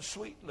blame the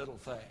sweet little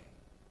thing.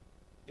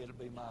 It'll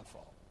be my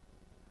fault.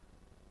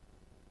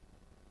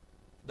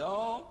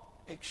 Don't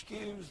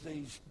excuse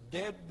these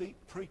deadbeat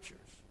preachers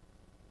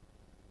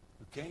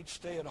who can't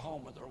stay at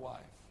home with their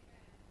wife.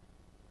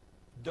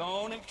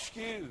 Don't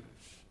excuse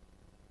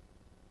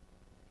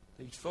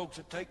these folks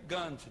that take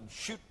guns and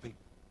shoot people.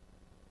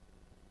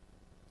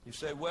 You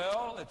say,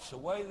 well, it's the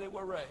way they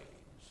were raised.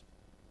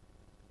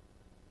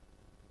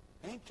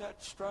 Ain't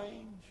that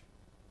strange?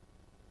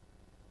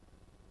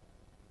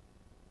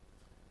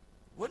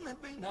 Wouldn't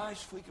it be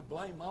nice if we could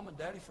blame Mom and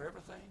Daddy for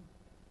everything?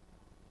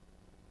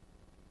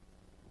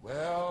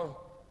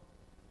 Well,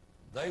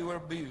 they were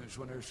abused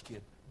when they were a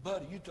kid.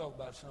 Buddy, you talk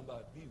about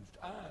somebody abused.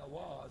 I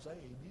was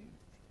abused.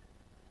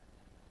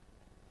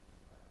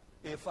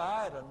 If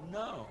I'd have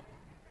known,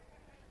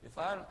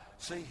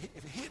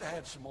 if he'd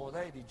had some more of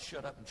that, he'd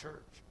shut up in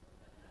church.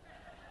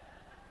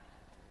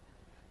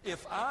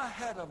 If I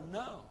had have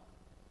known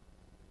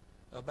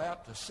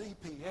about the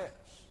CPS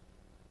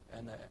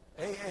and the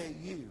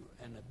AAU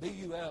and the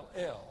BULL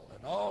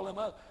and all them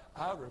other,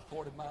 I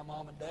reported my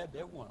mom and dad.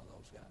 They're one of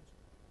those guys.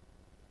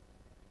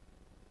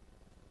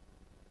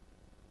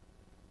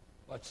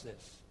 Watch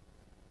this.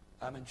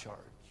 I'm in charge,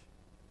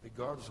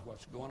 regardless of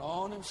what's going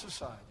on in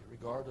society,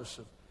 regardless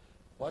of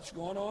What's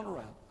going on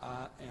around?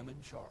 I am in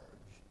charge.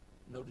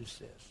 Notice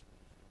this.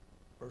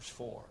 Verse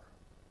 4.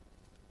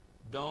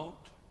 Don't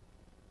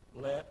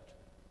let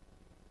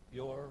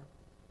your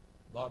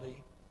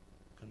body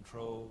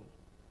control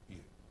you.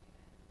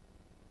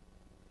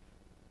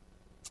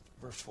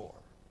 Verse 4.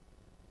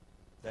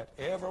 That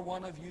every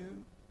one of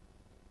you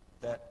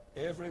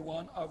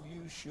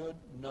should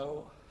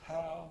know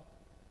how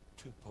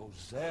to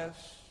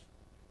possess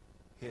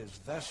his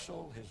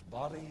vessel, his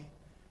body,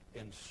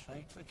 in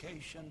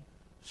sanctification,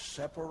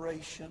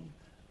 separation,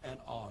 and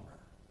honor.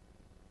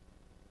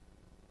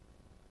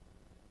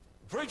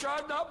 Preacher,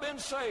 I've not been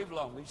saved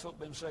long. These folk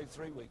been saved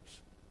 3 weeks.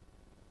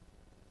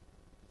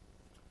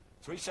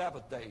 3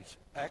 Sabbath days.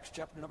 Acts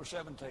chapter number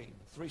 17.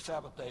 3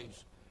 Sabbath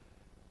days.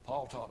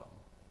 Paul taught them.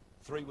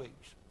 3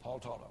 weeks. Paul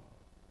taught them.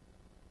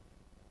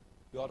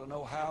 You ought to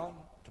know how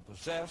to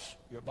possess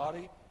your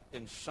body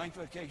in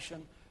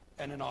sanctification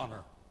and in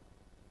honor.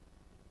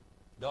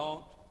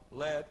 Don't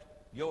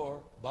let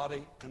your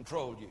body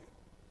control you.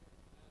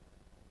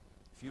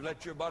 If you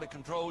let your body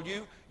control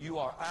you, you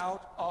are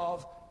out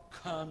of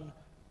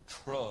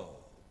control.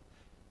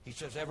 He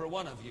says every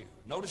one of you.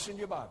 Notice in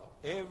your Bible,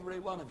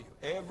 every one of you,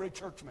 every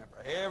church member,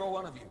 every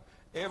one of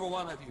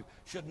you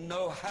should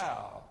know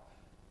how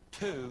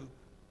to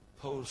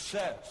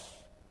possess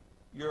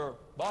your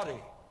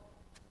body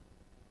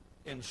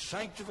in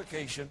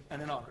sanctification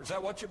and in honor. Is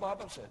that what your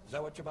Bible said? Is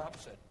that what your Bible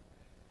said?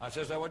 I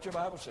said, is that what your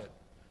Bible said?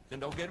 Then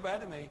don't get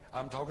mad at me.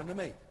 I'm talking to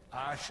me.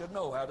 I should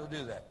know how to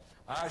do that.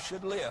 I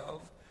should live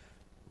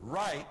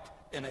right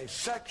in a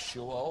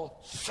sexual,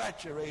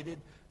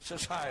 saturated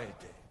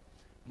society.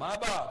 My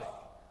body,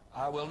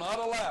 I will not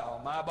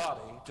allow my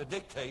body to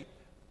dictate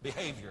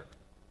behavior.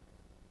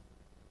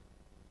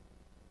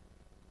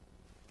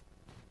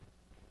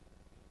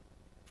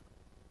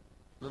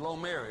 Little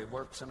old Mary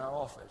works in our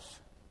office.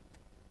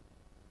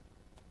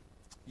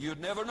 You'd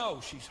never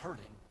know she's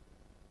hurting.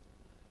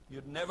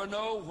 You'd never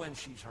know when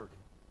she's hurting.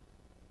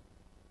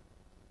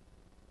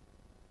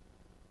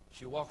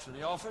 She walks in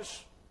the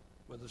office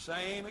with the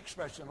same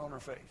expression on her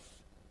face.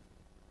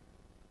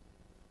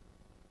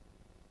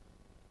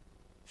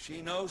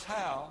 She knows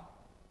how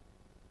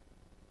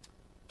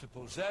to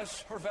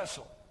possess her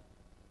vessel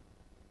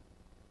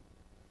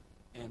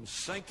in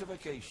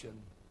sanctification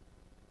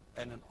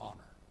and in honor.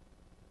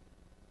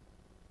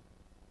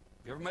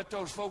 You ever met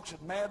those folks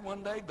that mad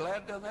one day,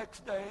 glad the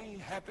next day,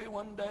 happy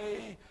one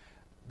day,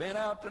 been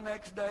out the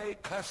next day,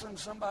 cussing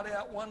somebody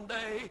out one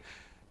day,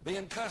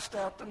 being cussed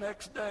out the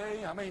next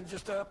day? I mean,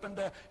 just up and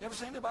down. You ever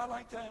seen anybody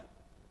like that?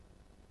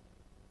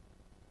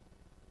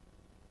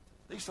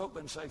 These folk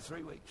been saved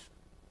 3 weeks.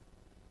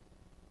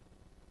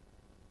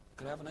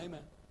 Could I have an amen?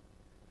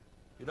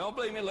 You don't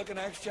believe me? Look in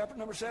Acts chapter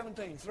number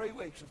 17. 3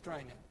 weeks of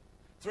training.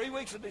 3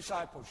 weeks of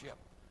discipleship.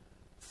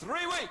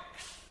 3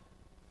 weeks.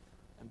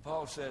 And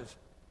Paul says,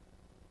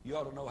 you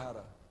ought to know how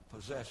to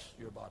possess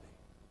your body.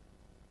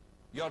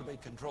 You ought to be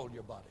controlling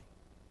your body.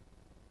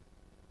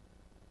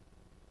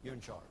 You're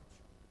in charge.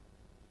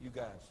 You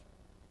guys,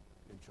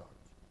 you're in charge.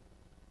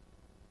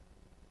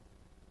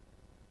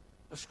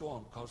 Let's go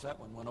on, because that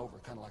one went over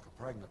kind of like a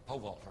pregnant pole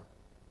vaulter.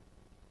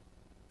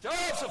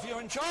 Joseph, you're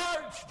in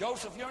charge.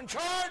 Joseph, you're in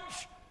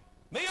charge.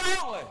 Me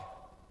only.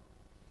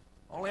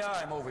 Only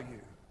I am over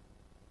you.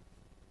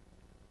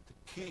 The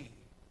key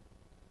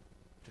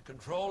to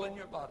controlling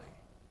your body.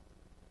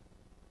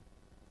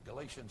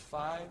 Galatians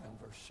 5 and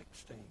verse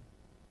 16.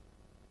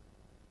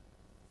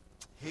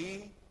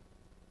 He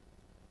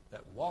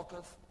that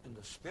walketh in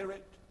the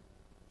Spirit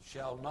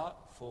shall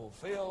not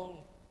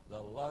fulfill the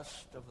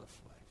lust of the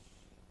flesh.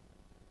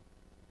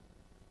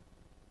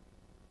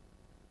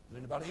 Is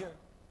anybody here?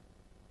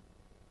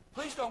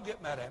 Please don't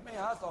get mad at me.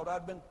 I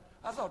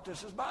thought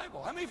this is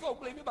Bible. How many folk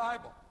believe the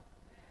Bible?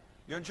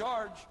 You're in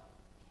charge.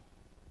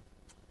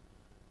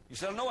 You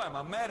said, no,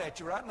 I'm mad at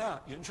you right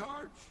now. You're in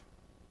charge.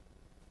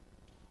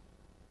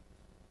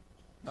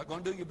 Not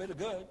going to do you a bit of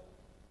good.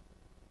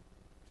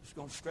 Just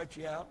going to stretch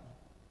you out.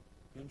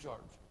 You're in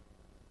charge.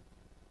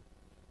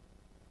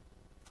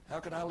 How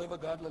can I live a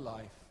godly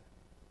life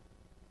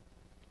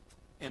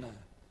in a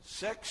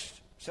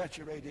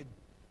sex-saturated,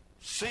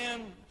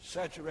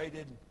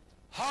 sin-saturated,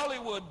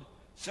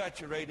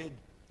 Hollywood-saturated,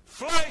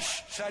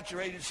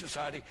 flesh-saturated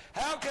society?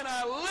 How can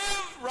I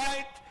live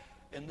right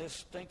in this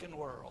stinking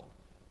world?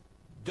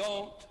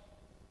 Don't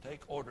take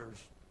orders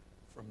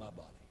from my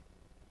body.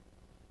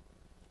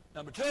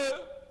 Number 2,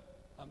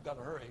 I've got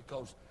to hurry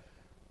because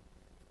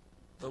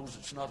those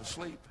that's not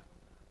asleep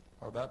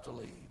are about to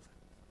leave.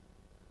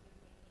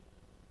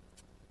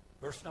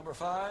 Verse number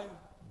 5,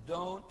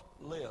 don't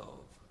live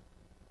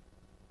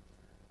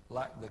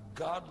like the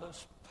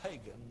godless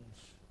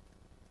pagans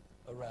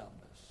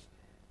around us.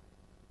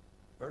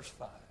 Verse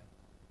 5.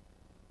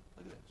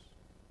 Look at this.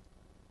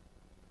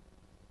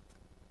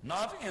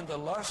 Not in the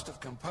lust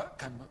of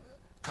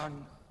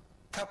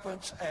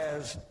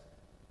concupiscence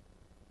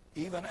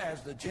even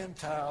as the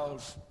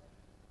Gentiles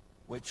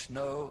which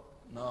know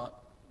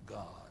not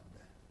God.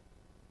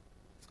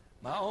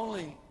 My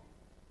only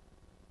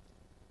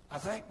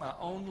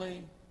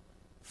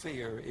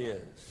fear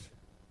is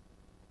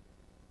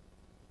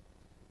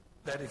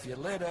that if you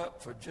let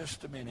up for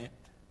just a minute,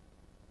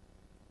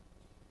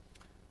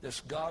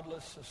 this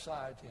godless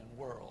society and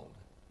world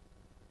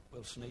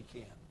will sneak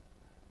in.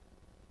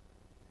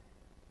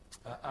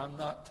 I'm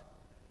not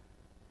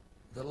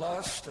the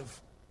lust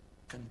of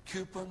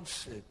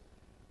concupiscence.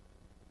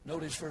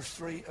 Notice verse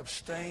 3,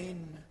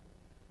 abstain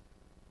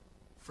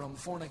from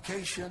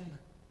fornication,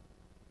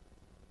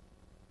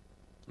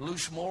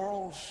 loose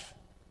morals.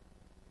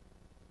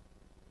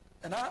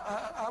 And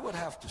I would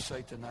have to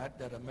say tonight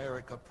that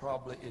America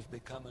probably is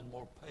becoming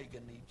more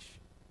pagan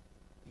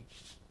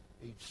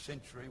each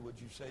century. Would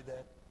you say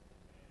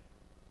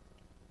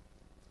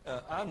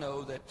that? I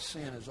know that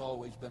sin has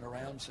always been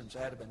around since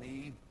Adam and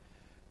Eve,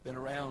 been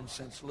around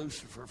since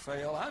Lucifer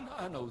fell.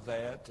 I know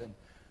that.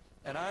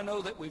 And I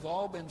know that we've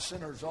all been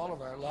sinners all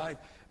of our life,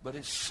 but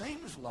it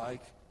seems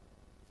like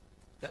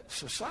that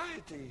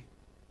society,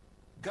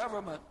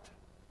 government,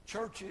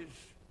 churches,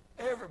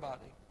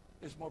 everybody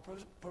is more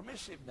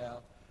permissive now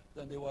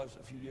than there was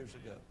a few years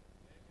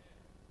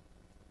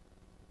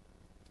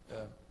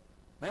ago.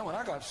 Man, when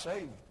I got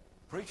saved,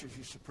 preachers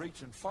used to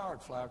preach and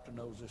fired fly out their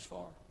nose this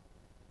far.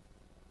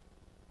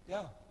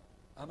 Yeah.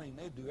 I mean,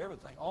 they'd do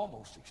everything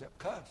almost except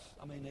cuss.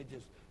 I mean, they'd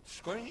just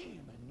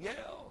scream and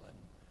yell and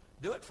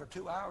do it for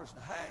 2 hours and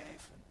a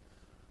half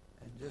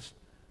and just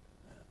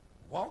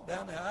walk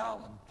down the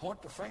aisle and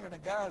point the finger in the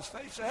guy's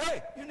face and say,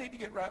 hey, you need to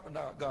get right with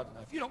God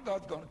tonight. If you don't,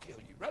 God's going to kill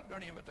you. Right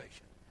during the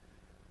invitation.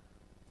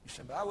 You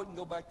said, but I wouldn't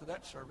go back to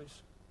that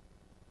service.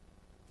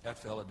 That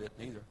fella didn't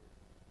either.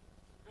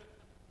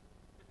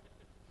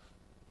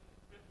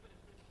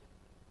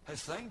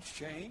 Has things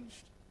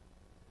changed?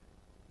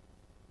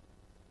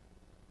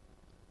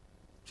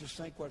 Just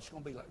think what it's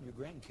going to be like when your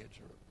grandkids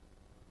are.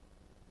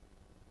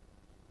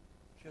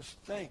 Just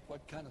think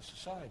what kind of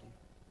society.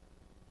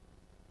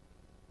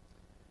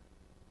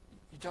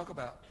 You talk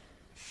about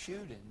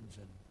shootings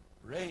and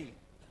rape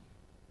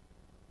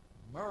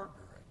and murder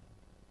and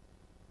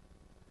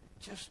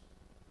just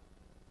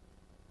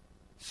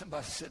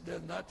somebody said the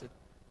other night that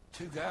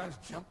 2 guys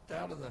jumped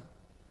out of the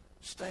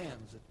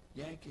stands at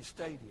Yankee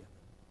Stadium.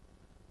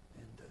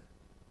 And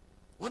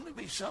wouldn't it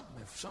be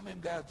something if some of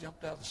them guys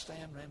jumped out of the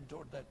stand, ran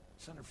toward that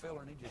center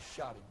fielder, and he just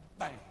shot him.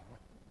 Bang!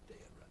 Dead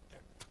right there.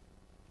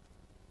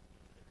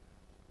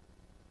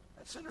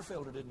 That center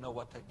fielder didn't know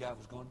what that guy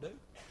was going to do.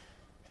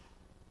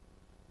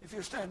 If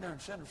you're standing there in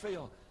center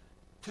field,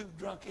 2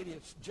 drunk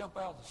idiots jump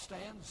out of the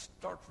stands,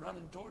 starts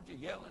running towards you,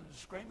 yelling and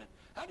screaming,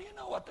 how do you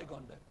know what they're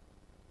going to do?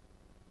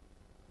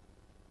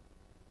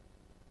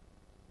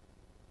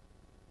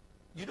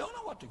 You don't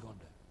know what they're going to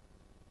do.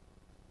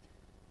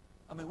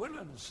 I mean, we're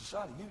living in a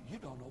society, you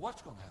don't know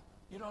what's going to happen.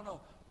 You don't know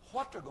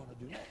what they're going to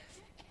do next.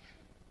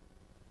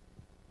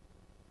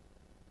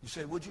 You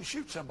say, would you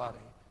shoot somebody?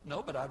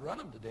 No, but I'd run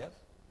them to death.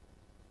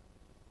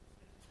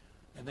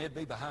 And they'd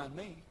be behind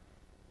me.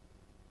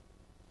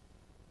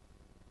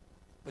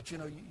 But, you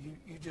know,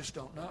 you just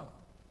don't know.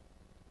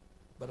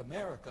 But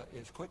America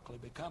is quickly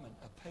becoming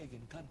a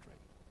pagan country.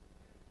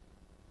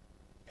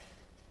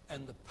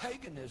 And the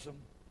paganism,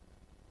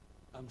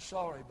 I'm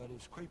sorry, but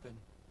is creeping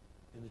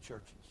in the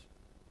churches.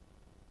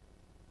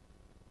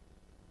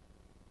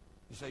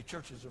 You say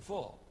churches are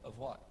full of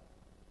what?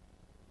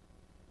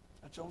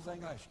 That's the only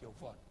thing I ask you,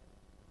 of what?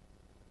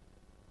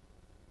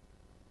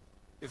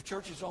 If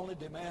churches only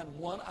demand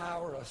 1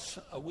 hour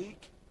a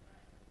week,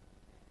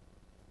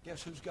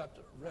 guess who's got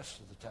the rest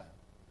of the time?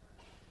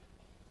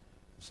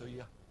 So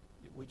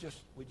we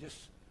just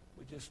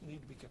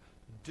need to be careful.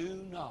 Do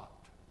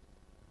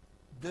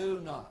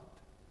not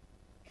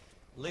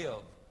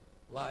live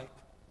like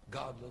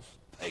godless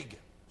pagans.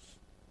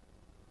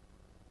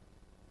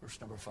 Verse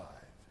number 5.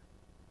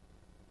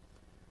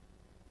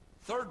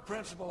 Third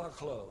principle, I'll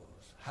close.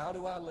 How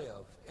do I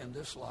live in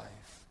this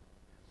life?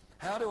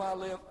 How do I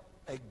live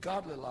a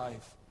godly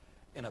life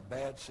in a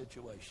bad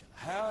situation?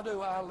 How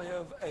do I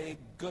live a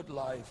good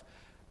life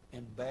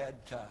in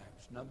bad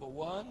times? Number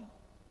one,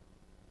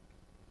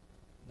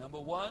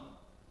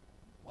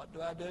 what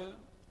do? I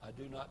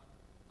do not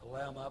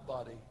allow my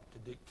body to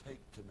dictate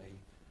to me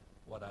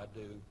what I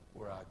do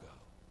where I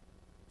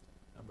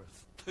go. Number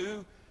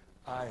 2,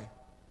 I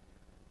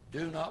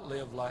do not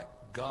live like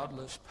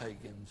godless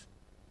pagans.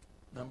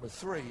 Number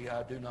 3,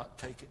 I do not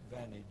take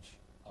advantage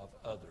of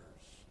others.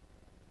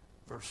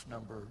 Verse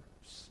number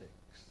 6.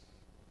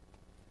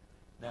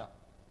 Now,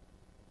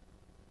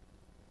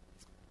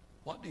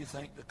 what do you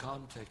think the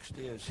context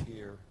is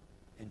here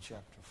in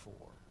chapter 4?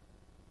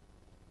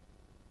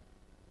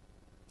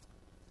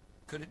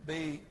 Could it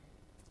be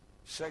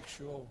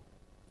sexual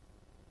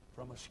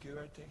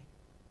promiscuity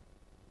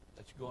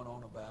that's going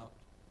on about?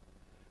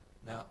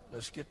 Now,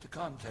 let's get the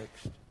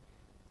context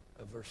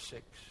of verse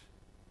 6.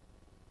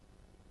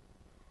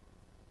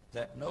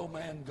 That no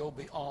man go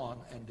beyond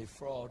and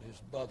defraud his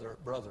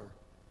brother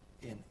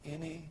in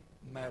any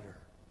matter.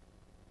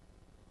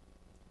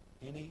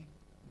 Any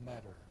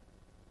matter.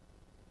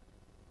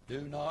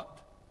 Do not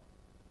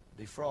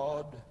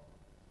defraud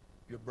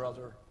your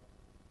brother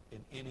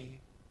in any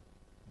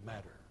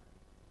matter.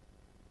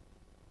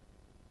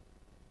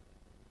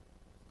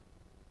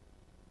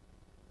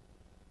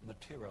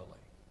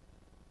 materially.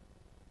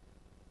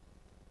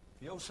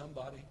 If you owe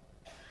somebody,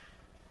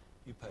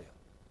 you pay them.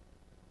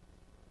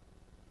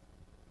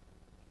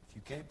 If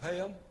you can't pay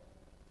them,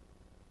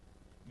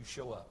 you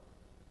show up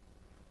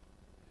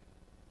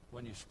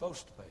when you're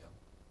supposed to pay them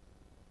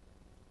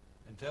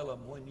and tell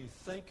them when you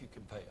think you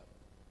can pay them.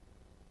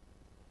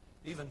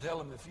 Even tell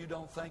them if you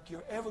don't think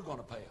you're ever going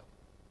to pay them.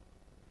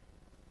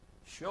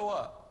 Show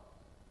up.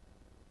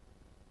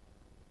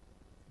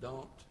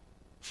 Don't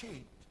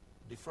cheat,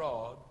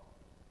 defraud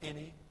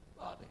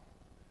anybody.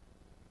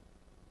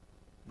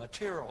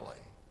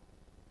 Materially,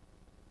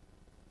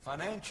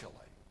 financially.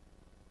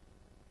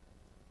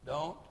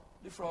 Don't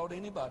defraud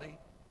anybody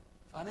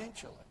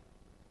financially.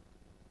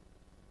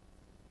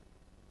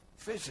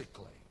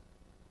 Physically.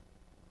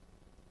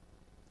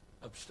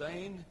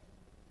 Abstain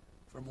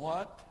from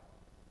what?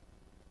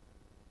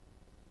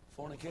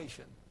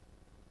 Fornication.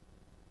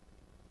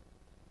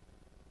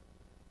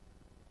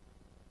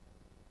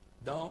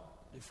 Don't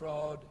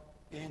defraud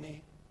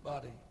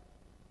anybody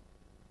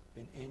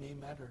in any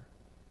matter.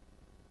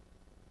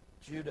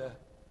 Judah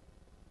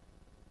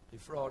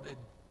defrauded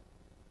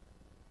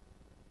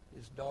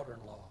his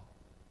daughter-in-law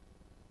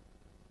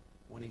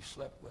when he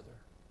slept with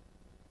her.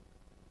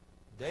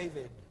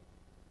 David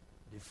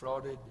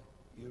defrauded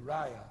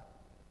Uriah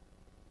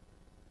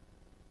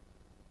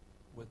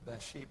with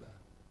Bathsheba.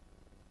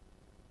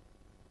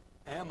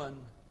 Ammon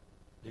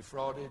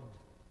defrauded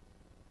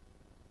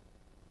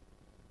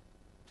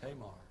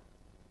Tamar.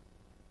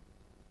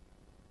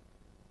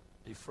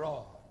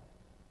 Defraud.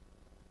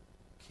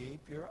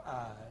 Keep your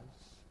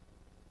eyes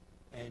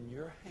and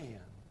your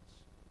hands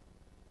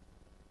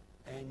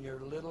and your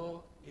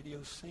little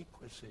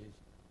idiosyncrasies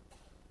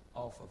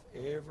off of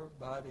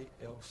everybody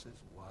else's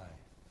wife.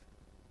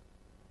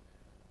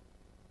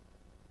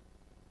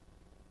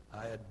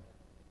 I had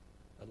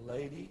a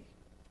lady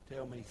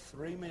tell me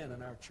 3 men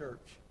in our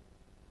church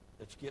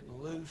that's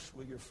getting loose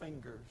with your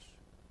fingers.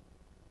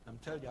 I'm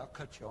telling you, I'll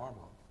cut your arm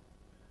off.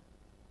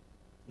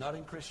 Not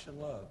in Christian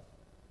love,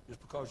 just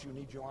because you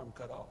need your arm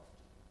cut off.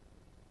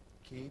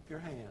 Keep your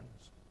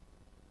hands.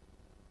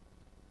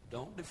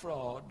 Don't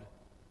defraud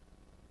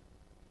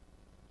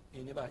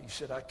anybody. You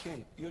said, I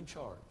can't. You're in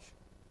charge.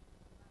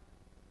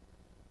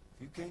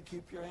 If you can't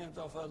keep your hands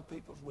off other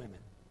people's women,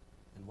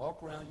 and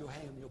walk around your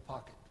hand in your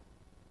pocket,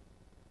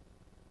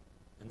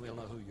 and we'll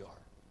know who you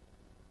are.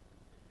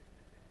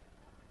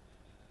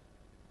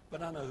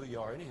 But I know who you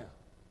are anyhow.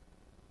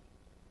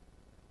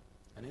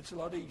 And it's a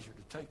lot easier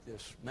to take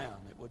this now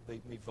than it would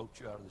be me vote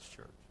you out of this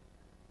church.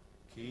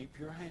 Keep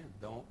your hand.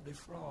 Don't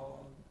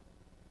defraud.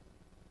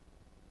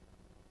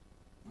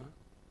 Huh?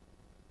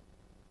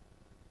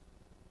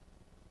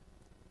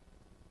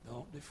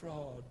 Don't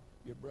defraud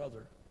your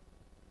brother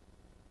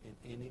in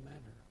any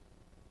manner.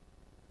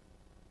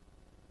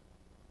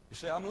 You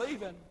say, I'm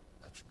leaving.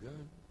 That's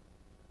good.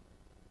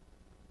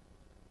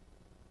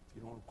 If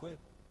you don't want to quit,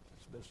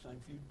 that's the best thing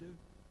for you to do.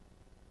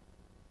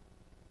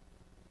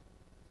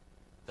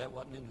 That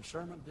wasn't in the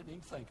sermon. Didn't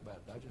even think about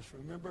it. I just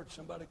remembered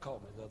somebody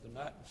called me the other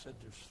night and said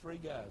there's 3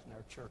 guys in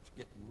our church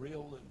getting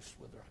real loose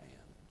with their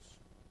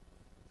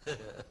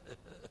hands.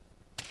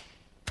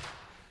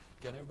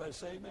 Can everybody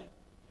say amen?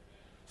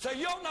 Say,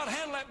 you ought not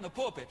handle that in the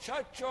pulpit.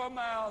 Shut your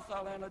mouth.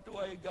 I'll handle it the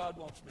way God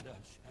wants me to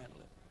handle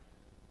it.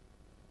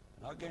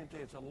 And I'll guarantee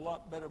it's a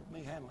lot better for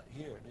me handling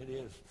it here than it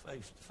is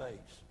face to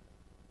face.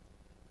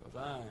 Because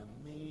I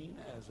am mean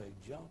as a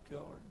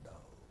junkyard dog.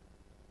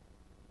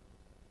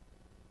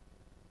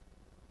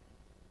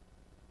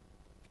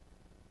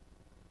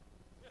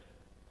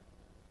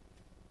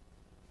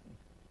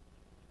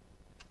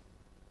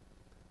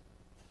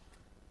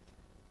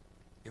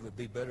 It would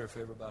be better if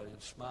everybody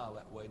would smile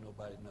that way.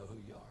 Nobody would know who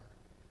you are.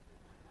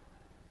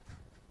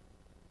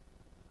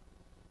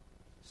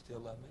 Still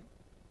love me?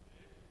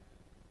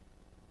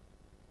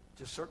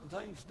 Just certain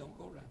things don't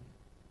go around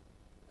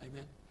here.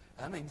 Amen?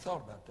 I hadn't even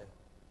thought about that.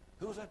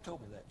 Who was that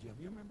told me that, Jim?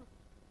 You remember?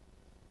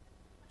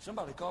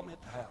 Somebody called me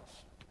at the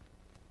house.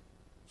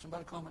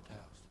 Somebody called me at the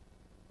house.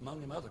 Among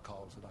them other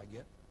calls that I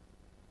get.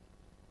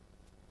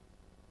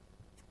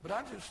 But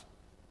I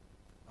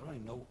don't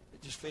even know.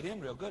 It just fit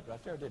in real good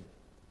right there, didn't it?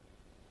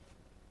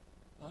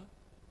 Huh?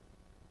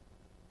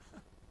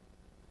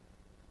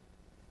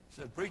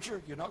 Said,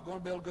 preacher, you're not going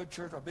to build a good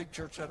church or a big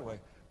church that way.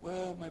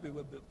 Well, maybe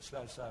we'll build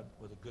side by side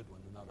with a good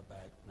one and not a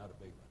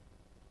big one.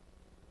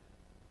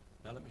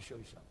 Now let me show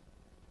you something.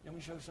 Let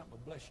me show you something.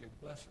 Bless you.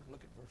 Bless her.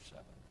 Look at verse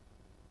 7.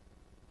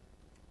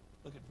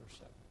 Look at verse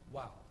 7.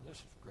 Wow, this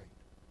is great.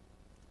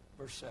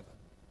 Verse 7.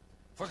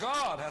 For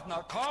God hath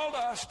not called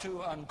us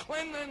to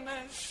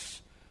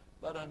uncleanness,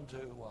 but unto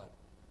what?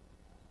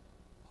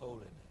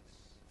 Holiness.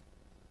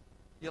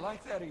 You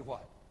like that or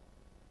what?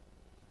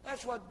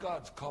 That's what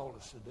God's called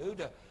us to do,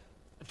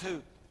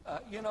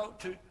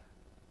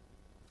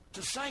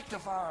 to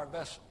sanctify our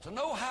vessel, to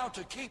know how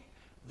to keep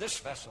this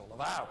vessel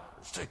of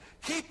ours, to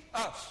keep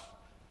us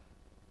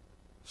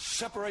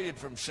separated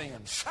from sin,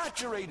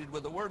 saturated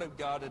with the Word of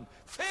God, and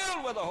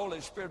filled with the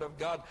Holy Spirit of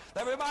God,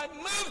 that we might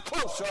move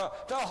closer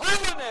to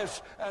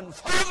holiness and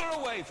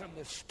farther away from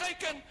this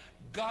stinking,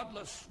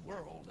 godless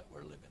world that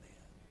we're living in.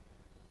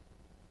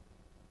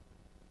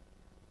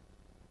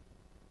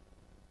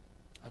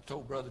 I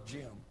told Brother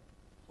Jim,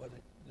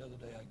 the other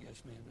day, I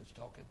guess, me and was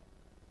talking.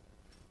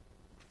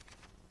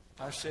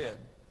 I said,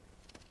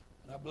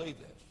 and I believe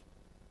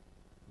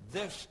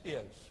this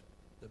is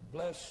the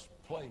blessed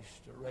place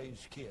to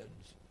raise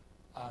kids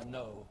I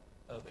know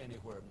of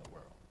anywhere in the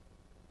world.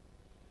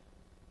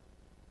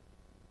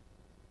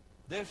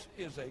 This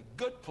is a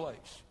good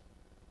place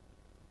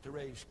to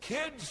raise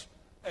kids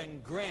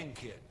and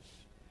grandkids.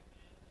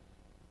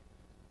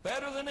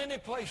 Better than any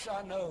place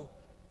I know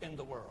in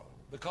the world.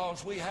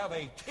 Because we have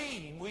a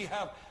team, we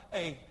have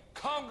a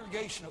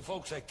congregation of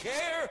folks that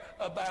care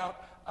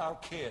about our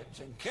kids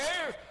and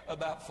cares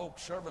about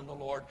folks serving the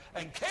Lord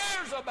and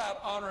cares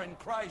about honoring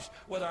Christ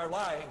with our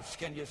lives.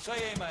 Can you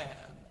say amen?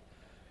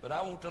 But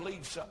I want to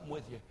leave something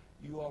with you.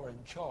 You are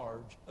in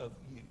charge of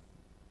youth.